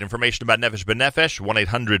August flight. Information about Nefesh B'Nefesh,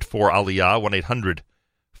 1-800-4-ALIYAH,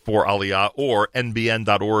 1-800-4-ALIYAH, or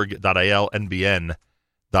nbn.org.il, nbn.org.il.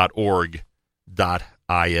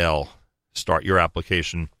 Start your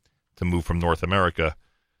application to move from North America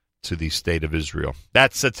to the state of Israel.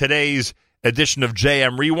 That's today's edition of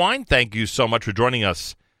JM Rewind. Thank you so much for joining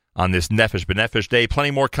us on this Nefesh B'Nefesh Day. Plenty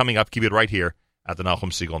more coming up. Keep it right here at the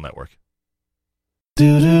Nachum Segal Network.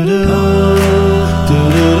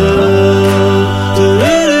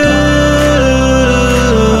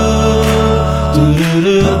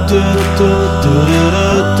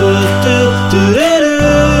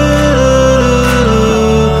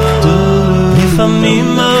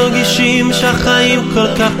 לפעמים מרגישים שהחיים כל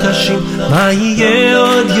כך קשים, מה יהיה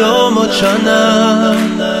עוד יום עוד שנה,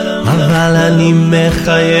 אבל אני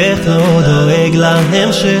מחייך, לא דואג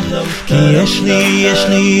להמשך, כי יש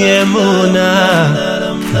לי אמונה.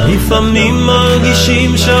 לפעמים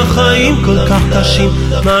מרגישים שהחיים כל כך קשים,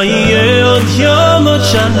 מה יהיה עוד יום עוד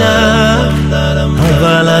שנה,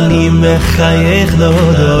 אבל אני מחייך, לא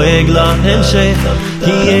דואג להמשך,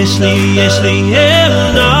 כי יש לי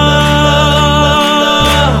אמונה.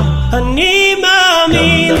 אני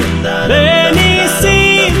מאמין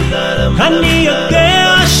בניסים, אני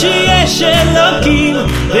יודע שיש אלוקים,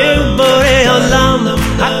 והוא בורא עולם,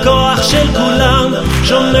 הכוח של כולם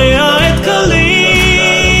שומע את קולי.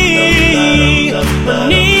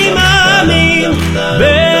 אני מאמין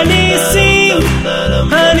בניסים,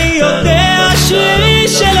 אני יודע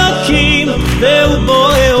שיש אלוקים, והוא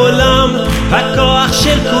בורא עולם, הכוח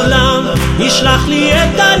של כולם ישלח לי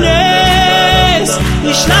את הנס,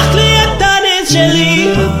 ישלח לי את הנס שלי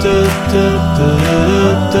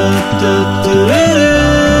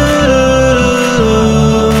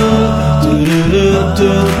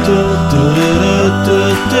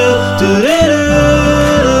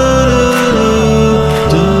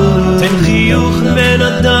תן חיוך בן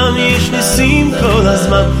אדם, יש ניסים כל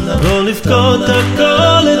הזמן, לא לבכות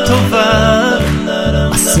הכל לטובה,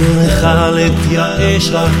 אסור לך להתייאש,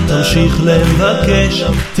 רק תמשיך לבקש,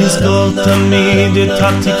 תזכור תמיד את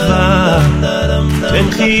התקווה.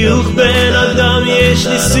 תן חיוך בן אדם, יש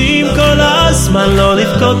ניסים כל הזמן, לא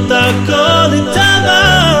לבכות הכל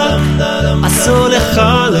לטובה, אסור לך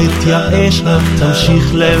להתייאש, רק תמשיך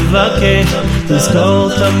לבקש,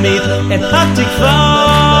 תזכור תמיד את התקווה.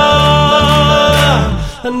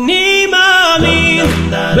 אני מאמין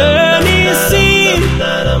בניסים,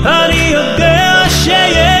 אני יודע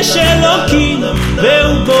שיש אלוקים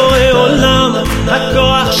והוא בורא עולם,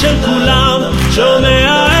 הכוח של כולם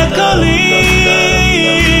שומע את קולי.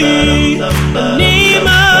 אני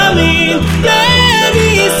מאמין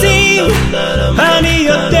בניסים, אני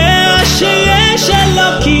יודע שיש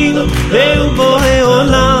אלוקים והוא בורא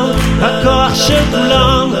עולם, הכוח של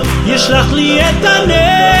כולם ישלח לי את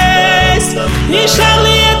הנס, ישלח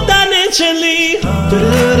לי את הנס שלי.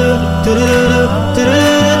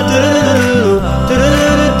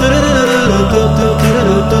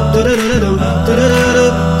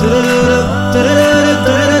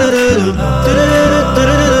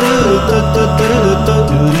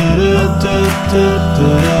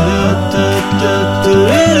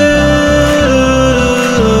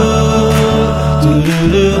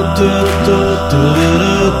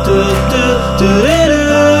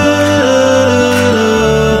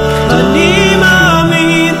 אני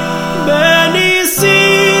מאמין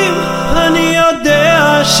בניסים, אני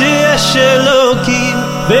יודע שיש אלוקים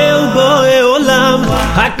והוא בורא עולם,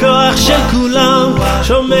 הכוח של כולם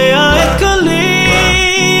שומע את קולי,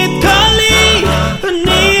 את קולי.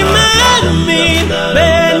 אני מאמין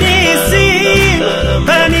בניסים,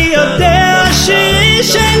 אני יודע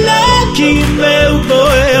שיש אלוקים והוא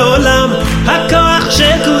בורא עולם, הכוח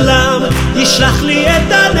של כולם ישלח לי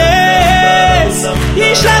את הנס,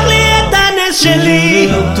 ישלח לי את הנס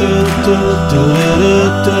שלי.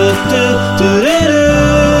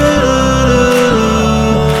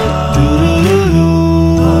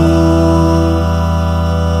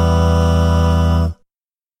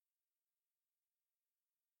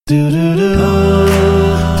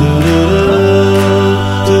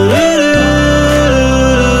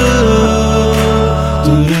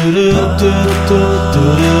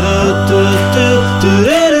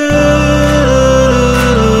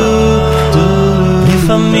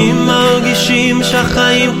 לפעמים מרגישים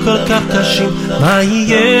שהחיים כל כך קשים, מה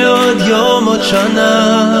יהיה עוד יום עוד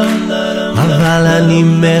שנה, אבל אני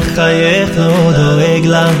מחייך, לא דואג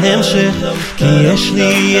להמשך, כי יש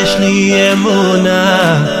לי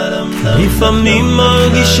אמונה. לפעמים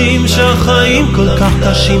מרגישים שהחיים כל כך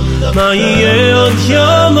קשים, מה יהיה עוד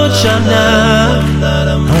יום עוד שנה,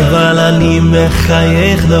 אבל אני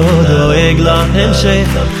מחייך, לא דואג להמשך,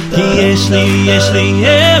 כי יש לי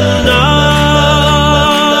אמונה.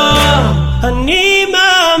 אני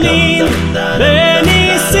מאמין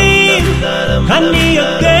בניסים, אני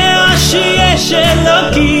יודע שיש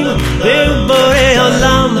אלוקים והוא בורא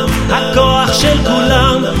עולם, הכוח של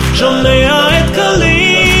כולם שומע את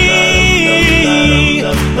קולי.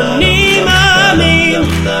 אני מאמין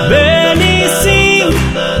בניסים,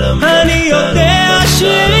 אני יודע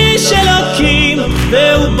שיש אלוקים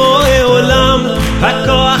והוא בורא עולם,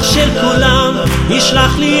 הכוח של כולם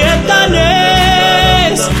ישלח לי את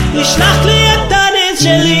הנס, ישלח לי את הנס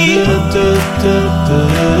שלי.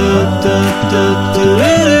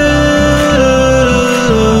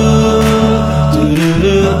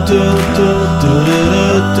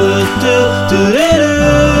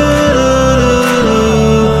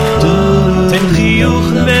 תן חיוך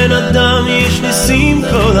בן אדם, יש ניסים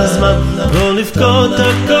כל הזמן, לא לבכות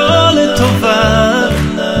הכל לטובה,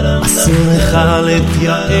 אסור לך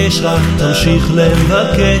להתייאש, רק תמשיך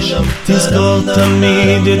לבקש, תזכור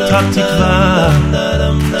תמיד את התקווה.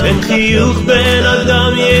 תן חיוך בן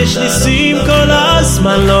אדם, יש ניסים כל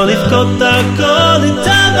הזמן, לא לבכות הכל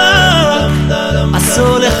לטובה,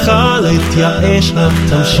 אסור לך להתייאש, רק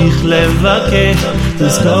תמשיך לבקש,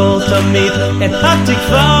 תזכור תמיד את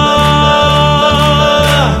התקווה.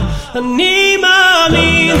 אני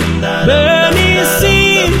מאמין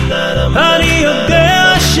בניסים, אני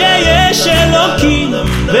יודע שיש אלוקים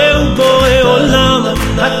והוא בורא עולם,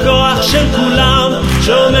 הכוח של כולם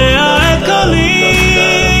שומע את קולי.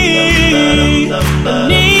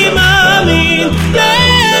 אני מאמין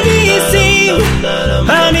בניסים,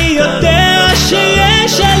 אני יודע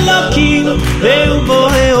שיש אלוקים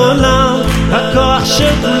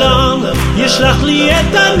ישלח לי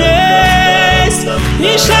את הנס,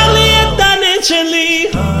 ישלח לי את הנס שלי.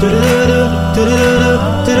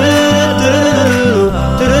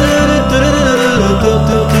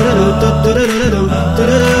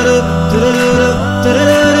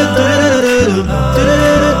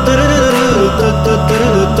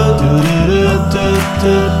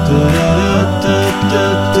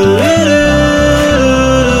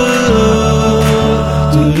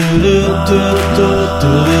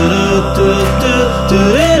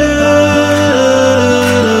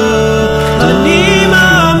 אני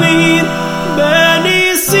מאמין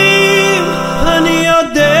בניסים, אני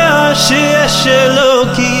יודע שיש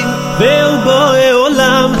אלוקים והוא בורא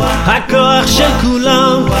עולם, הכוח של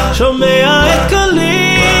כולם שומע את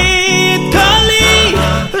קולי, את קולי.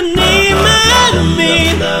 אני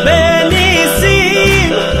מאמין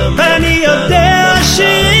בניסים, אני יודע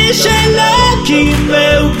שיש אלוקים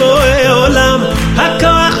והוא בורא עולם,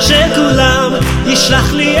 הכוח של כולם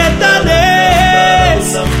ישלח לי את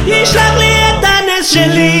הנס, ישלח לי את הנס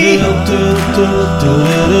שלי.